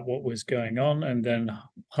figured out what was going on, and then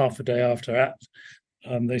half a day after that,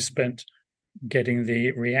 they spent getting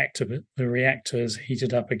the reactors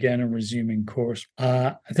heated up again and resuming course.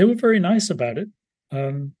 They were very nice about it.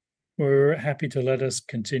 Were happy to let us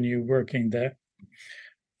continue working there.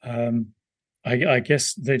 I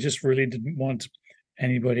guess they just really didn't want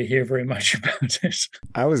anybody hear very much about it.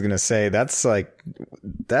 I was gonna say that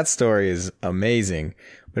story is amazing,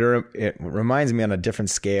 but it reminds me on a different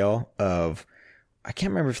scale of, I can't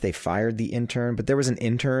remember if they fired the intern, but there was an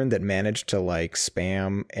intern that managed to like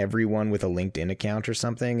spam everyone with a LinkedIn account or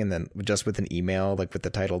something, and then just with an email like with the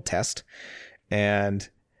title test. And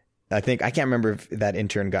I can't remember if that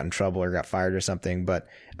intern got in trouble or got fired or something, but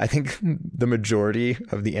I think the majority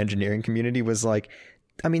of the engineering community was like,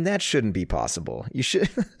 I mean, that shouldn't be possible.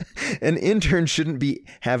 An intern shouldn't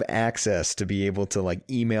have access to be able to like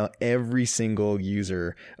email every single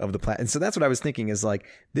user of the platform. And so that's what I was thinking is like,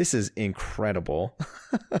 this is incredible.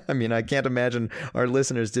 I mean, I can't imagine our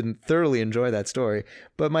listeners didn't thoroughly enjoy that story,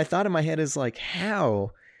 but my thought in my head is like,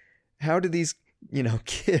 how do these,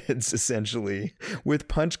 kids essentially with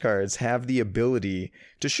punch cards have the ability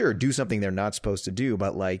to do something they're not supposed to do,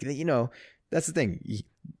 but like, that's the thing.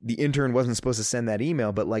 The intern wasn't supposed to send that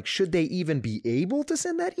email, but like, should they even be able to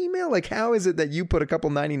send that email? Like, how is it that you put a couple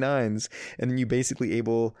 99s and you basically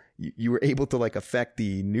you were able to like affect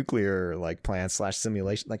the nuclear like plant /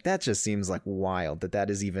 simulation? Like, that just seems like wild that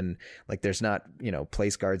is even like, there's not,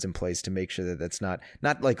 place guards in place to make sure that that's not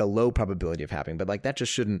like a low probability of happening, but like, that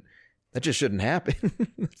just shouldn't happen.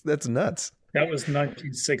 That's nuts. That was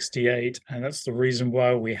 1968, and that's the reason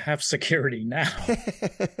why we have security now.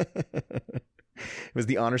 It was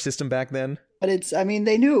the honor system back then. But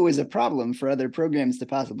they knew it was a problem for other programs to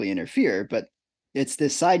possibly interfere, but it's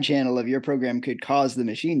this side channel of your program could cause the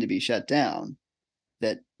machine to be shut down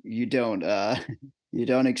that you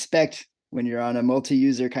don't expect when you're on a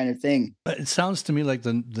multi-user kind of thing. It sounds to me like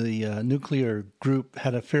the nuclear group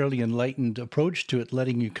had a fairly enlightened approach to it,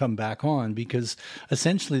 letting you come back on, because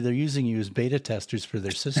essentially they're using you as beta testers for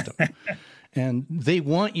their system. And they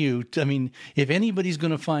want you to, if anybody's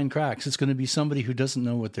going to find cracks, it's going to be somebody who doesn't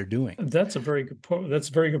know what they're doing. That's a very good point. That's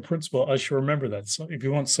a very good principle. I should remember that. So if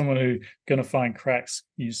you want someone who's going to find cracks,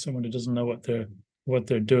 use someone who doesn't know what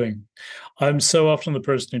they're doing. I'm so often the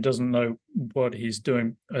person who doesn't know what he's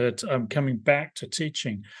doing. I'm coming back to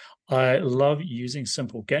teaching. I love using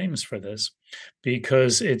simple games for this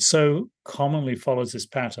because it so commonly follows this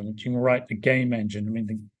pattern that you can write the game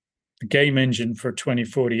engine. The game engine for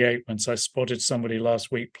 2048, once I spotted somebody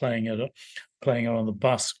last week playing it on the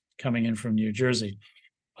bus coming in from New Jersey,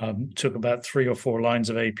 took about 3 or 4 lines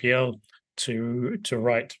of APL to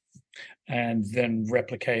write and then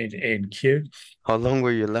replicate in Q. How long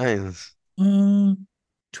were your lines?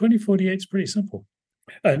 2048 is pretty simple.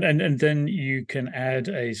 And then you can add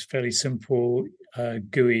a fairly simple a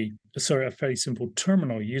fairly simple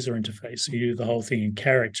terminal user interface. So you do the whole thing in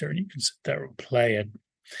character and you can sit there and play it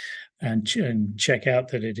and check out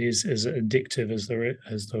that it is as addictive as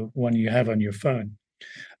the one you have on your phone.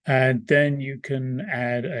 And then you can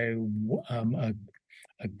add a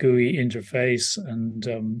GUI interface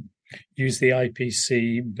and use the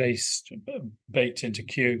IPC baked into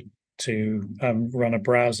Q to run a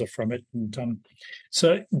browser from it. And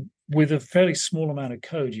so with a fairly small amount of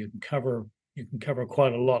code, you can cover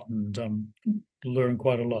quite a lot and learn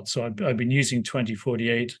quite a lot. So I've been using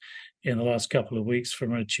 2048 in the last couple of weeks for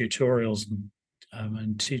my tutorials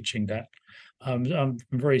and teaching that. I'm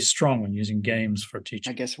very strong on using games for teaching.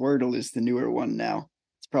 I guess Wordle is the newer one now.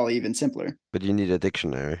 It's probably even simpler. But you need a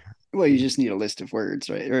dictionary. Well, you just need a list of words,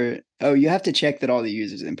 right? You have to check that all the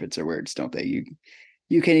users' inputs are words, don't they?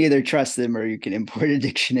 You can either trust them or you can import a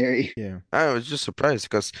dictionary. Yeah. I was just surprised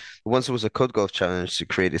because once there was a Code Golf challenge to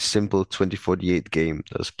create a simple 2048 game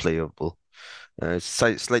that was playable. It's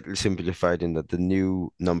slightly simplified in that the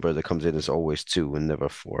new number that comes in is always 2 and never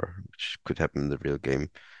 4, which could happen in the real game.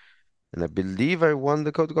 And I believe I won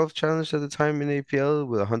the Code Golf challenge at the time in APL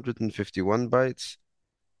with 151 bytes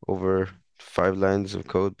over 5 lines of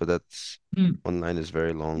code, but that's one line is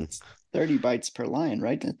very long. 30 bytes per line,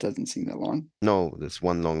 right? That doesn't seem that long. No, that's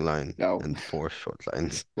 1 long line and 4 short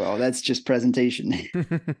lines. Well, that's just presentation.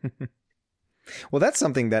 Well, that's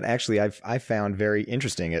something that actually I found very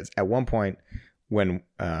interesting. At one point when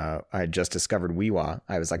I just discovered Weewa,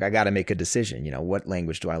 I was like, I got to make a decision. What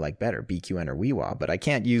language do I like better, BQN or Weewa? But I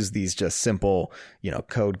can't use these just simple,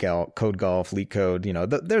 Code Golf,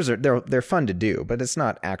 LeetCode. They're fun to do, but it's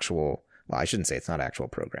not actual. Well, I shouldn't say it's not actual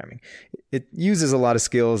programming. It uses a lot of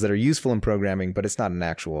skills that are useful in programming, but it's not an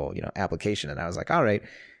actual, application. And I was like, all right,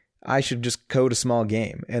 I should just code a small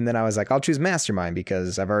game. And then I was like, I'll choose Mastermind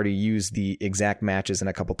because I've already used the exact matches in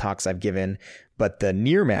a couple talks I've given. But the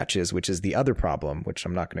near matches, which is the other problem, which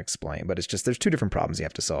I'm not going to explain, but it's just there's two different problems you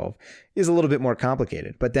have to solve, is a little bit more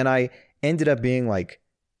complicated. But then I ended up being like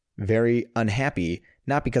very unhappy,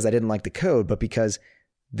 not because I didn't like the code, but because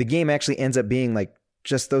the game actually ends up being like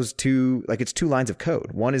just those two, like it's 2 lines of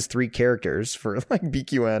code. One is 3 characters for like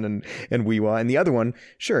BQN and Weewa, and the other one,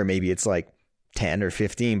 sure, maybe it's like 10 or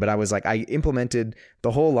 15, but I was like, I implemented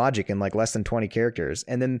the whole logic in like less than 20 characters.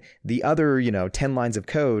 And then the other, 10 lines of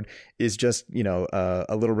code is just,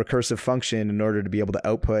 a little recursive function in order to be able to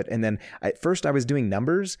output. And then at first I was doing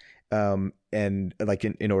numbers, and like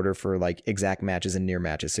in order for like exact matches and near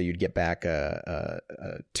matches. So you'd get back,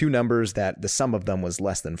 2 numbers that the sum of them was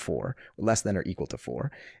less than 4, less than or equal to 4.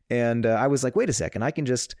 And, I was like, wait a second,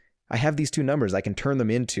 I have these 2 numbers. I can turn them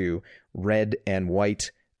into red and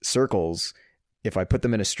white circles if I put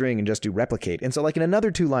them in a string and just do replicate. And so like in another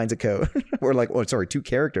 2 lines of code or 2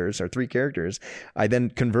 characters or 3 characters, I then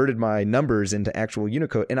converted my numbers into actual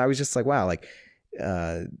Unicode. And I was just like, wow, like,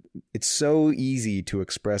 it's so easy to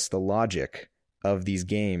express the logic of these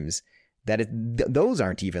games that those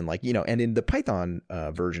aren't even like, and in the Python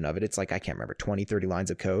version of it, it's like, I can't remember, 20, 30 lines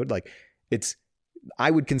of code. Like I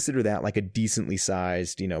would consider that like a decently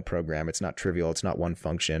sized, program. It's not trivial. It's not one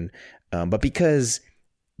function. But because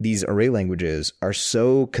these array languages are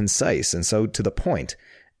so concise and so to the point,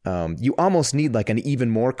 you almost need like an even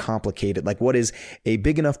more complicated, like what is a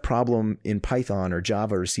big enough problem in Python or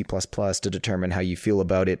Java or C++ to determine how you feel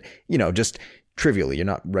about it, just trivially. You're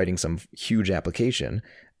not writing some huge application.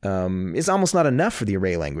 It's almost not enough for the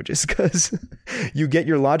array languages because you get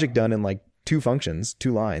your logic done in like 2 functions,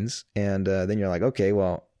 2 lines. And then you're like, okay,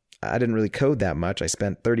 well, I didn't really code that much. I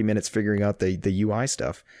spent 30 minutes figuring out the UI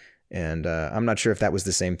stuff. And I'm not sure if that was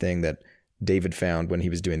the same thing that David found when he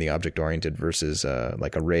was doing the object-oriented versus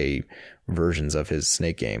like array versions of his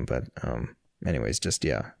Snake game. But anyways, just,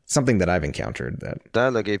 something that I've encountered. That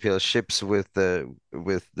Dialog APL ships with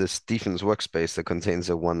this Stephens workspace that contains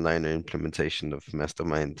a one-liner implementation of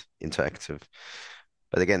Mastermind Interactive.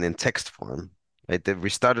 But again, in text form. We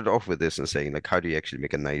started off with this and saying, like, how do you actually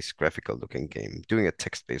make a nice graphical-looking game? Doing a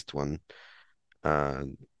text-based one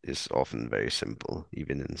is often very simple,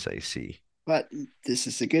 even in, say, C. But this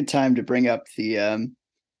is a good time to bring up the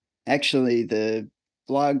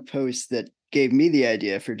blog post that gave me the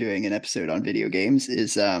idea for doing an episode on video games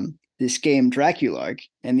is this game Dracularg.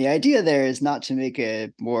 And the idea there is not to make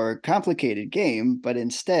a more complicated game, but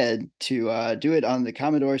instead to do it on the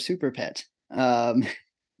Commodore Super Pet.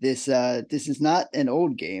 This is not an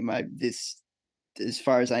old game. This, as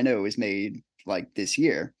far as I know, was made like this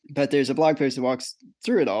year, but there's a blog post that walks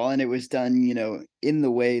through it all, and it was done, in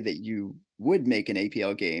the way that you would make an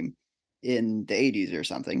APL game in the 80s or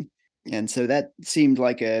something. And so that seemed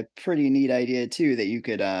like a pretty neat idea too, that you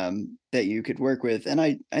could work with. And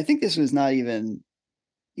I think this was not even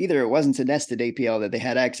either. It wasn't a nested APL that they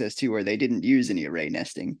had access to, or they didn't use any array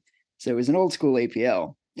nesting. So it was an old school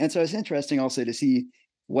APL. And so it's interesting also to see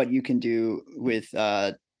what you can do with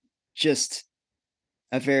just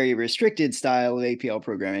a very restricted style of APL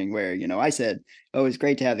programming where, I said, oh, it's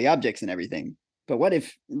great to have the objects and everything. But what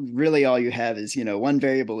if really all you have is, one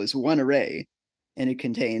variable is one array and it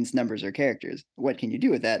contains numbers or characters? What can you do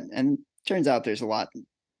with that? And turns out there's a lot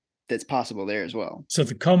that's possible there as well. So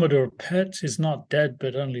the Commodore PET is not dead,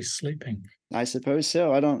 but only sleeping. I suppose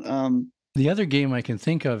so. I don't... The other game I can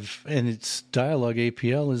think of, and it's Dialog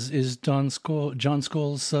APL, is John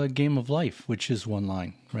Scholl's Game of Life, which is one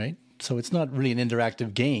line, right? So it's not really an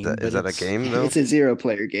interactive game. Is that a game, though? It's a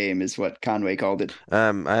 0-player game, is what Conway called it.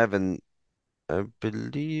 I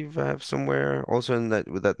believe I have somewhere also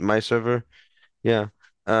with that my server, that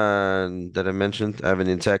I mentioned. I have an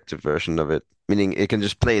interactive version of it, meaning it can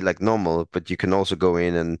just play like normal, but you can also go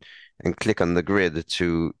in and click on the grid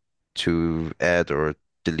to add or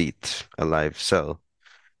delete a live cell,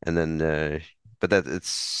 and then but that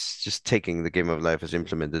it's just taking the Game of Life as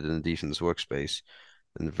implemented in the Stephens workspace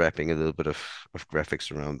and wrapping a little bit of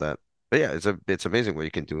graphics around that. But yeah, it's amazing what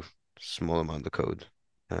you can do. A small amount of code.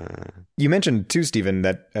 You mentioned too, Stephen,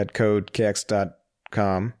 that at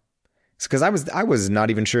codekx.com, because I was not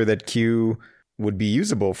even sure that Q would be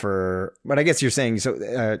usable for. But I guess you're saying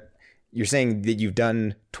so. You're saying that you've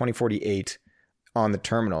done 2048 on the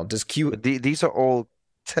terminal. Does Q? These are all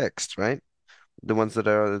text, right? The ones that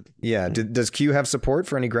are... Yeah. Does Q have support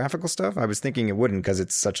for any graphical stuff? I was thinking it wouldn't because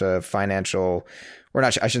it's such a financial... Or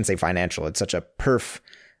not, I shouldn't say financial. It's such a perf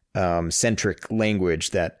centric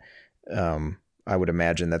language that I would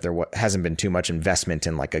imagine that there hasn't been too much investment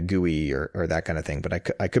in like a GUI or that kind of thing.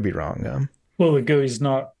 But I could be wrong. Well, the GUI is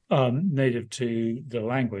not native to the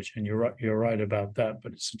language, and you're right about that.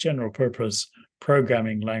 But it's a general purpose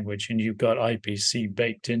programming language, and you've got IPC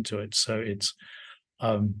baked into it, so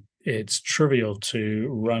it's trivial to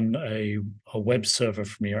run a web server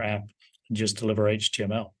from your app and just deliver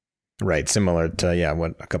HTML. Right, similar to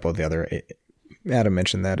what a couple of the other Adam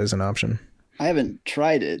mentioned that as an option. I haven't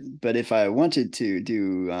tried it, but if I wanted to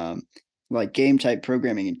do like game type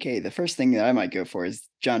programming in K, the first thing that I might go for is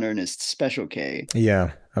John Ernest's Special K.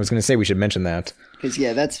 Yeah, I was going to say we should mention that. Because,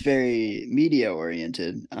 that's very media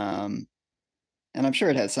oriented. And I'm sure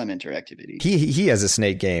it has some interactivity. He has a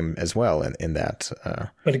snake game as well in that.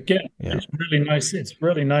 But again, it's really nice. It's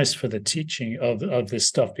really nice for the teaching of this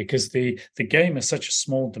stuff, because the game is such a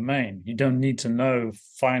small domain. You don't need to know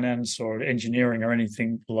finance or engineering or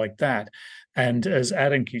anything like that. And as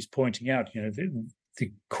Adam keeps pointing out,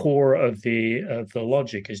 the core of the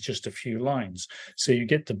logic is just a few lines. So you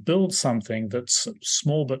get to build something that's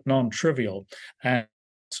small but non-trivial and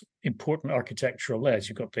important architectural layers.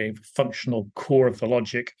 You've got the functional core of the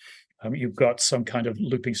logic. You've got some kind of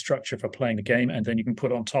looping structure for playing the game, and then you can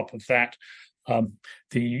put on top of that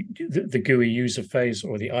the GUI user phase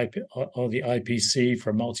or the IPC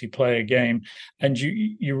for a multiplayer game. And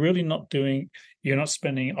you're really you're not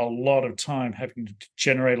spending a lot of time having to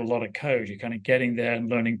generate a lot of code. You're kind of getting there and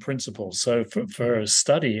learning principles. So for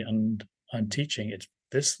study and teaching,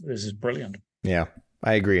 this is brilliant. Yeah,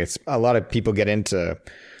 I agree. It's a lot of people get into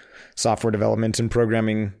software development and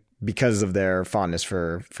programming because of their fondness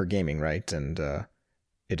for gaming, right? And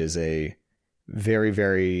it is a very,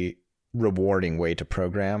 very rewarding way to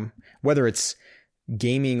program, whether it's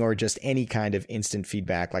gaming or just any kind of instant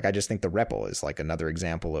feedback. Like, I just think the REPL is like another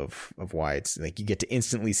example of why it's like you get to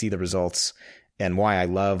instantly see the results, and why I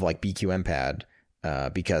love like BQMPad,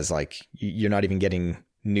 because like you're not even getting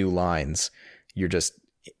new lines. You're just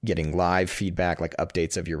getting live feedback, like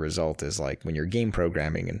updates of your result is like when you're game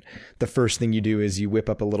programming, and the first thing you do is you whip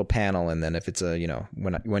up a little panel, and then if it's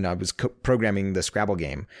when I was programming the Scrabble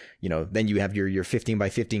game, then you have your 15 by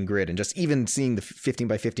 15 grid, and just even seeing the 15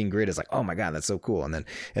 by 15 grid is like, oh my God, that's so cool. And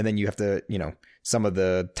then you have to, some of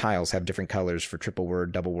the tiles have different colors for triple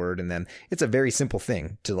word, double word. And then it's a very simple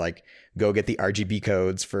thing to like go get the RGB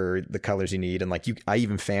codes for the colors you need. And like I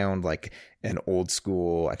even found like an old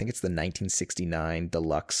school, I think it's the 1969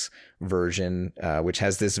 deluxe version, which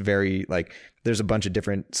has this very like, there's a bunch of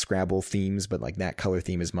different Scrabble themes, but like that color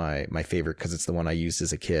theme is my favorite because it's the one I used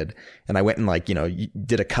as a kid. And I went and like,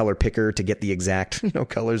 did a color picker to get the exact,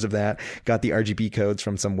 colors of that, got the RGB codes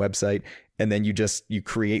from some website. And then you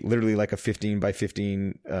create literally like a 15 by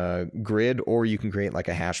 15 grid, or you can create like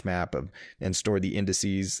a hash map and store the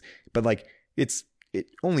indices. But like it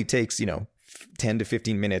only takes, 10 to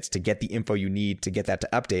 15 minutes to get the info you need to get that to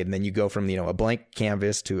update. And then you go from, a blank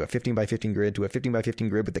canvas to a 15 by 15 grid to a 15 by 15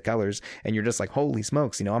 grid with the colors. And you're just like, holy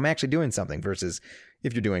smokes, I'm actually doing something, versus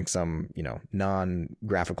if you're doing some,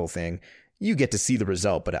 non-graphical thing, you get to see the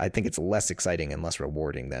result. But I think it's less exciting and less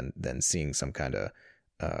rewarding than seeing some kind of,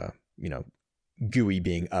 GUI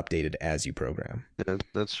being updated as you program. Yeah,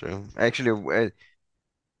 that's true. Actually,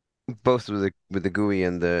 both with the GUI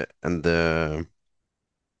and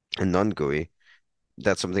non-GUI,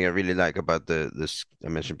 that's something I really like about this I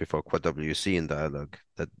mentioned before, Quad WC in Dialog,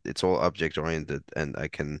 that it's all object oriented, and I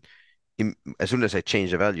can, as soon as I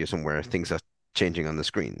change a value somewhere, things are changing on the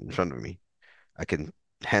screen in front of me. I can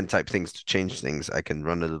hand type things to change things. I can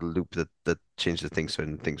run a little loop that changes things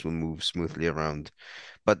so things will move smoothly around.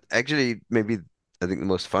 But actually, maybe I think the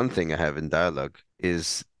most fun thing I have in Dialog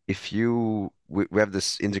is if we have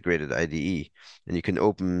this integrated IDE, and you can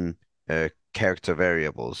open character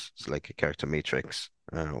variables, so like a character matrix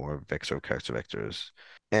or vector of character vectors.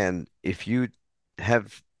 And if you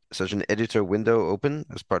have such an editor window open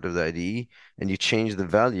as part of the IDE, and you change the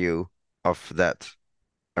value of that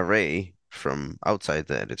array from outside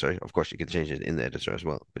the editor, of course you can change it in the editor as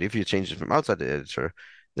well. But if you change it from outside the editor,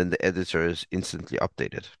 then the editor is instantly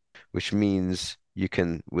updated, which means you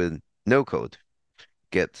can, with no code,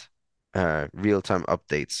 get real-time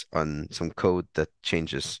updates on some code that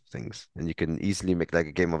changes things. And you can easily make like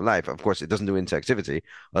a game of life. Of course, it doesn't do interactivity,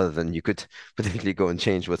 other than you could potentially go and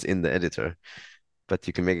change what's in the editor. But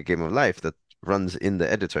you can make a game of life that runs in the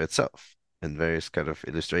editor itself, and various kind of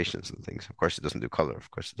illustrations and things. Of course, it doesn't do color.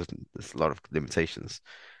 Of course, it doesn't. There's a lot of limitations.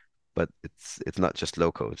 But it's not just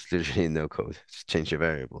low code. It's literally no code. Just change your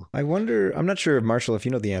variable. I wonder, I'm not sure, Marshall, if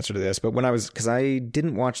you know the answer to this, but because I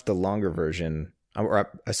didn't watch the longer version, or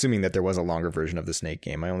assuming that there was a longer version of the Snake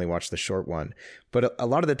game, I only watched the short one. But a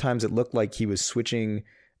lot of the times it looked like he was switching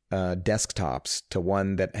desktops to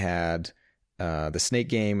one that had the Snake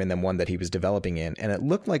game and then one that he was developing in. And it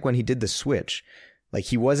looked like when he did the switch, like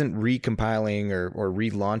he wasn't recompiling or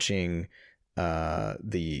relaunching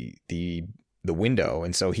the window,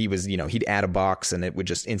 and so he was, he'd add a box and it would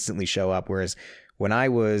just instantly show up. Whereas when I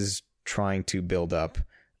was trying to build up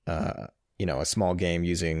a small game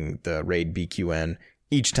using the RAID BQN,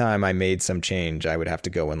 each time I made some change, I would have to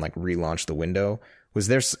go and like relaunch the window. Was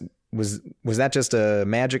that just a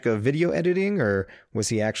magic of video editing, or was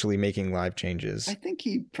he actually making live changes? I think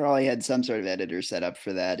he probably had some sort of editor set up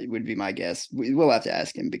for that. It would be my guess. We'll have to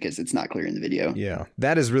ask him because it's not clear in the video. Yeah,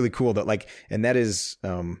 that is really cool. And that is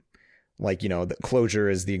the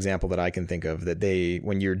Clojure is the example that I can think of, that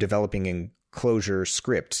when you're developing in Clojure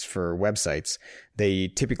scripts for websites, they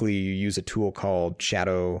typically use a tool called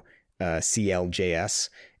Shadow CLJS,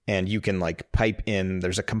 and you can like pipe in,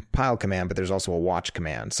 there's a compile command, but there's also a watch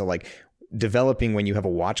command. So like developing when you have a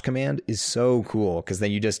watch command is so cool, because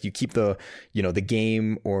then you keep the the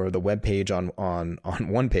game or the web page on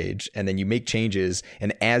one page, and then you make changes,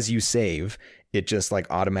 and as you save, it just like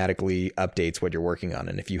automatically updates what you're working on.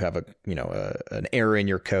 And if you have an error in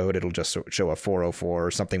your code, it'll just show a 404 or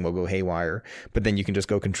something will go haywire, but then you can just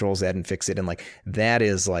go Control Z and fix it. And like, that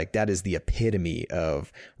is the epitome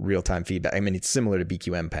of real-time feedback. I mean, it's similar to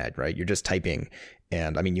BQMPad, right? You're just typing,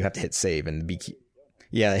 and I mean, you have to hit save, and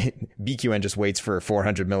BQN just waits for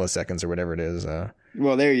 400 milliseconds or whatever it is.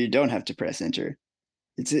 Well, there you don't have to press enter.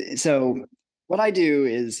 So what I do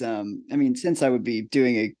is, since I would be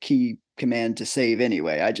doing a key command to save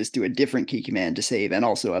anyway, I just do a different key command to save and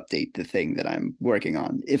also update the thing that I'm working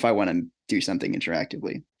on if I want to do something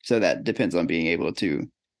interactively. So that depends on being able to,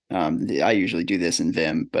 I usually do this in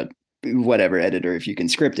Vim, but whatever editor, if you can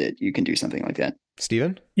script it, you can do something like that.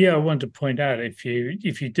 Stephen? Yeah, I want to point out, if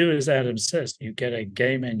you do as Adam says, you get a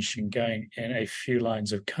game engine going in a few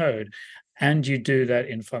lines of code, and you do that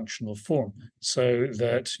in functional form, so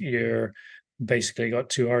that you're basically got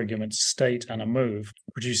two arguments, state and a move,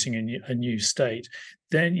 producing a new state,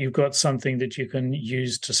 then you've got something that you can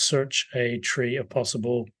use to search a tree of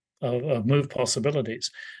move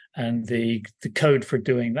possibilities. And the code for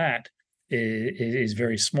doing that is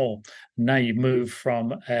very small. Now you move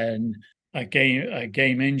from a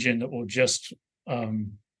game engine that will just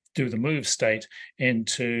do the move state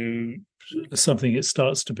into something that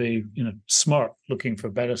starts to be smart, looking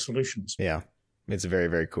for better solutions. Yeah. It's very,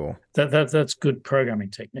 very cool. That's good programming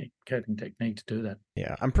technique, coding technique to do that.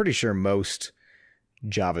 Yeah, I'm pretty sure most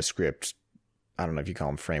JavaScript, I don't know if you call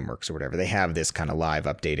them frameworks or whatever, they have this kind of live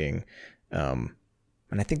updating. And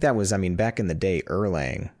I think that was, back in the day,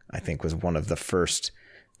 Erlang, I think, was one of the first.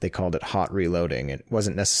 They called it hot reloading. It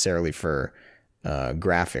wasn't necessarily for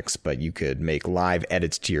graphics, but you could make live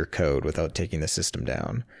edits to your code without taking the system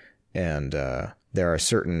down. And there are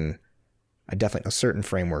certain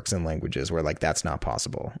frameworks and languages where like that's not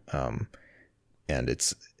possible. And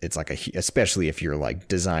it's like especially if you're like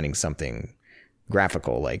designing something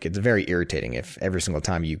graphical, like it's very irritating if every single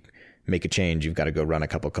time you make a change, you've got to go run a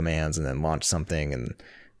couple commands and then launch something. And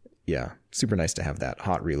yeah, super nice to have that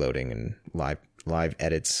hot reloading and live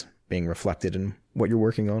edits being reflected in what you're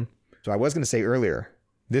working on. So I was going to say earlier,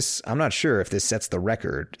 I'm not sure if this sets the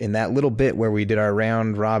record in that little bit where we did our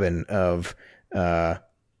round robin of,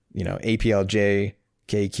 APLJ,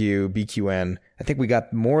 KQ, BQN. I think we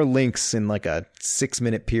got more links in like a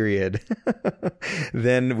 6-minute period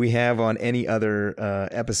than we have on any other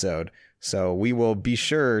episode. So we will be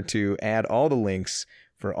sure to add all the links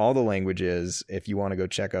for all the languages if you want to go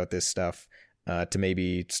check out this stuff to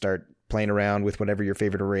maybe start playing around with whatever your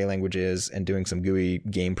favorite array language is and doing some GUI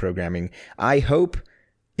game programming. I hope,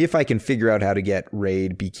 if I can figure out how to get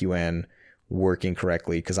RAID BQN working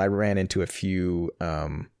correctly, because I ran into a few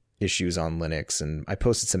issues on Linux, and I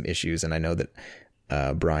posted some issues, and I know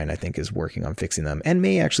that Brian, I think, is working on fixing them and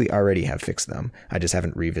may actually already have fixed them. I just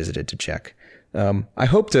haven't revisited to check. I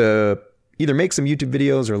hope to either make some YouTube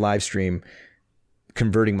videos or live stream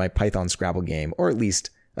converting my Python Scrabble game, or at least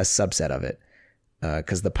a subset of it,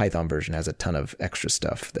 because the Python version has a ton of extra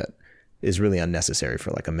stuff that is really unnecessary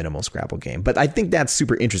for like a minimal Scrabble game. But I think that's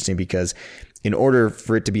super interesting, because in order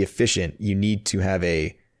for it to be efficient, you need to have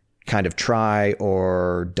a kind of try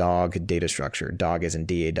or dog data structure. Dog as in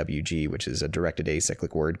DAWG, which is a directed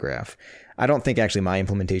acyclic word graph. I don't think actually my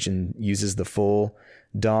implementation uses the full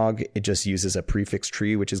dog. It just uses a prefix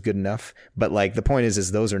tree, which is good enough. But like the point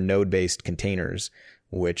is those are node-based containers,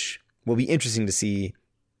 which will be interesting to see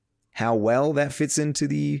how well that fits into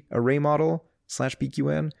the array model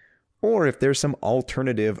 /BQN, or if there's some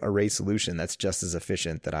alternative array solution that's just as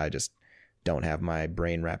efficient that I just don't have my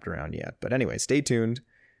brain wrapped around yet. But anyway, stay tuned.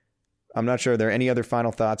 I'm not sure. Are there any other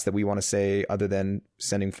final thoughts that we want to say other than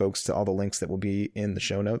sending folks to all the links that will be in the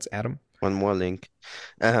show notes, Adam? One more link.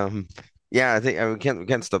 Yeah, I think we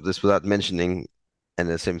can't stop this without mentioning, and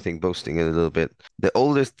the same thing, boasting a little bit. The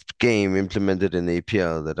oldest game implemented in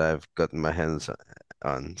APL that I've gotten my hands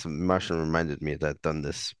on. So Marshall reminded me that I'd done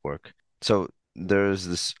this work. So there's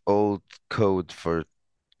this old code for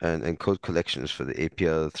and code collections for the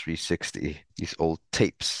APL 360, these old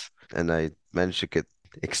tapes, and I managed to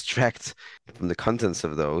extract from the contents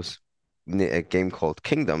of those a game called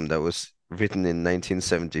Kingdom that was written in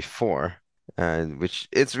 1974, and which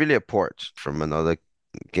it's really a port from another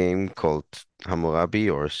game called Hammurabi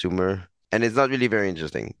or Sumer. And it's not really very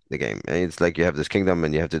interesting, the game. And it's like you have this kingdom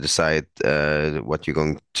and you have to decide what you're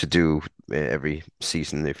going to do every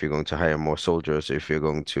season, if you're going to hire more soldiers, if you're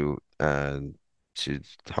going to how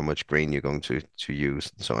much grain you're going to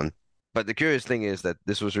use and so on. But the curious thing is that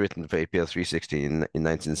this was written for APL 360 in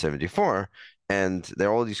 1974, and there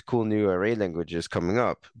are all these cool new array languages coming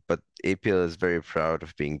up, but APL is very proud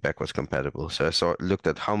of being backwards compatible. So I looked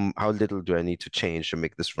at how little do I need to change to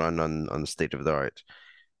make this run on state-of-the-art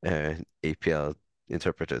APL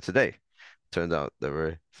interpreter today. Turned out there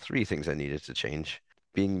were 3 things I needed to change.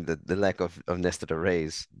 Being the lack of nested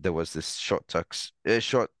arrays, there was this shortcut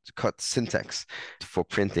syntax for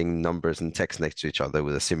printing numbers and text next to each other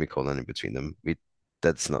with a semicolon in between them.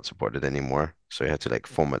 That's not supported anymore. So you had to like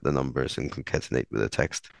format the numbers and concatenate with the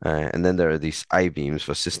text. And then there are these I-beams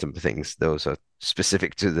for system things. Those are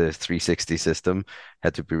specific to the 360 system,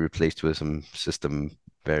 had to be replaced with some system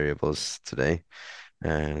variables today.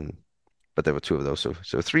 But there were 2 of those.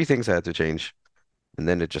 So 3 things I had to change, and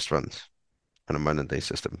then it just runs on a modern day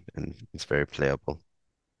system, and it's very playable,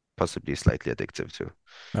 possibly slightly addictive too.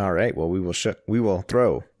 All right. Well, we will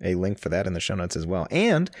throw a link for that in the show notes as well.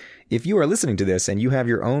 And if you are listening to this and you have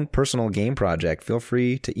your own personal game project, feel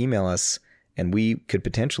free to email us, and we could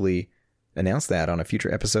potentially announce that on a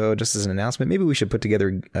future episode just as an announcement. Maybe we should put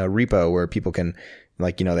together a repo where people can,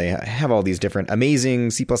 they have all these different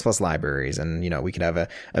amazing C++ libraries, and, we could have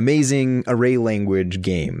amazing array language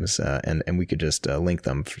games, and we could just link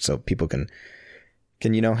them so people can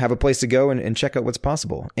have a place to go and check out what's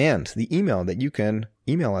possible. And the email that you can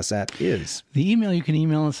email us at is? The email you can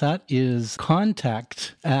email us at is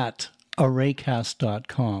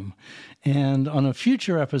contact@arraycast.com. And on a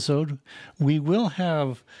future episode, we will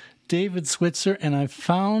have David Switzer, and I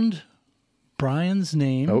found Brian's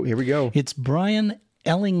name. Oh, here we go. It's Brian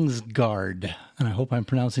Ellingsgaard, and I hope I'm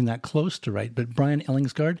pronouncing that close to right, but Brian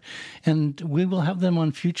Ellingsgaard. And we will have them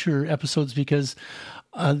on future episodes because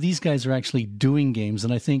these guys are actually doing games,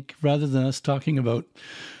 and I think rather than us talking about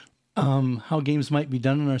how games might be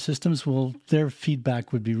done in our systems, their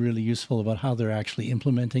feedback would be really useful about how they're actually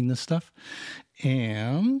implementing this stuff.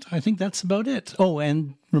 And I think that's about it. Oh,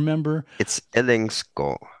 and remember... It's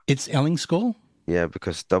Ellingsgaard. It's Ellingsgaard? Yeah,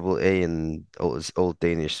 because double A in old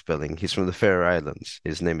Danish spelling. He's from the Faroe Islands.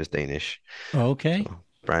 His name is Danish. Okay. So,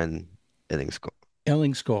 Brian Ellingsgaard.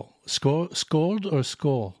 Ellingsgaard. Scold or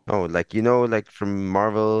Skull? Oh, from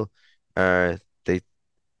Marvel,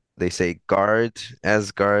 they say guard,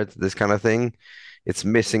 Asgard, this kind of thing. It's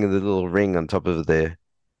missing the little ring on top of the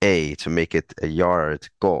A to make it a yard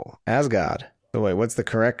goal. Asgard. Oh, wait, what's the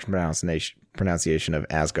correct pronunciation of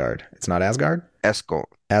Asgard? It's not Asgard? Asgard.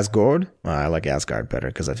 Asgard? Oh, I like Asgard better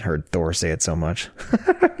because I've heard Thor say it so much.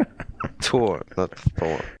 Thor, not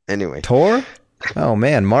Thor. Anyway. Thor? Oh,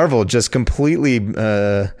 man, Marvel just completely...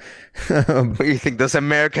 What do you think those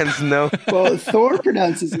Americans know? Well, Thor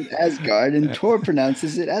pronounces it Asgard, and Thor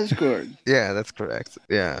pronounces it Asgard. Yeah, that's correct.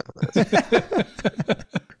 Yeah.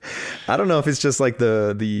 I don't know if it's just like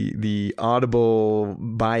the audible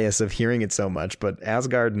bias of hearing it so much, but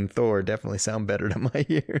Asgard and Thor definitely sound better to my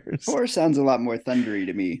ears. Thor sounds a lot more thundery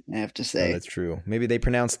to me, I have to say. Oh, that's true. Maybe they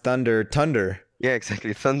pronounce thunder. Yeah,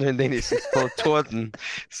 exactly. Thunder in Danish is called Torden,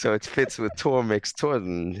 so it fits with Thor makes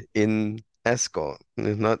Torden in Asgard.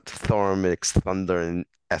 Not Thor makes thunder in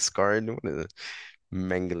Asgard.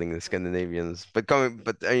 Mangling the Scandinavians. But coming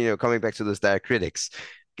back to those diacritics,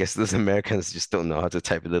 guess those Americans just don't know how to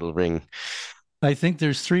type a little ring. I think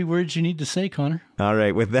there's 3 words you need to say, Connor. All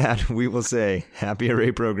right, with that, we will say happy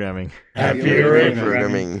array programming. Happy array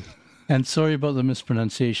programming. And sorry about the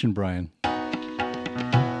mispronunciation, Brian.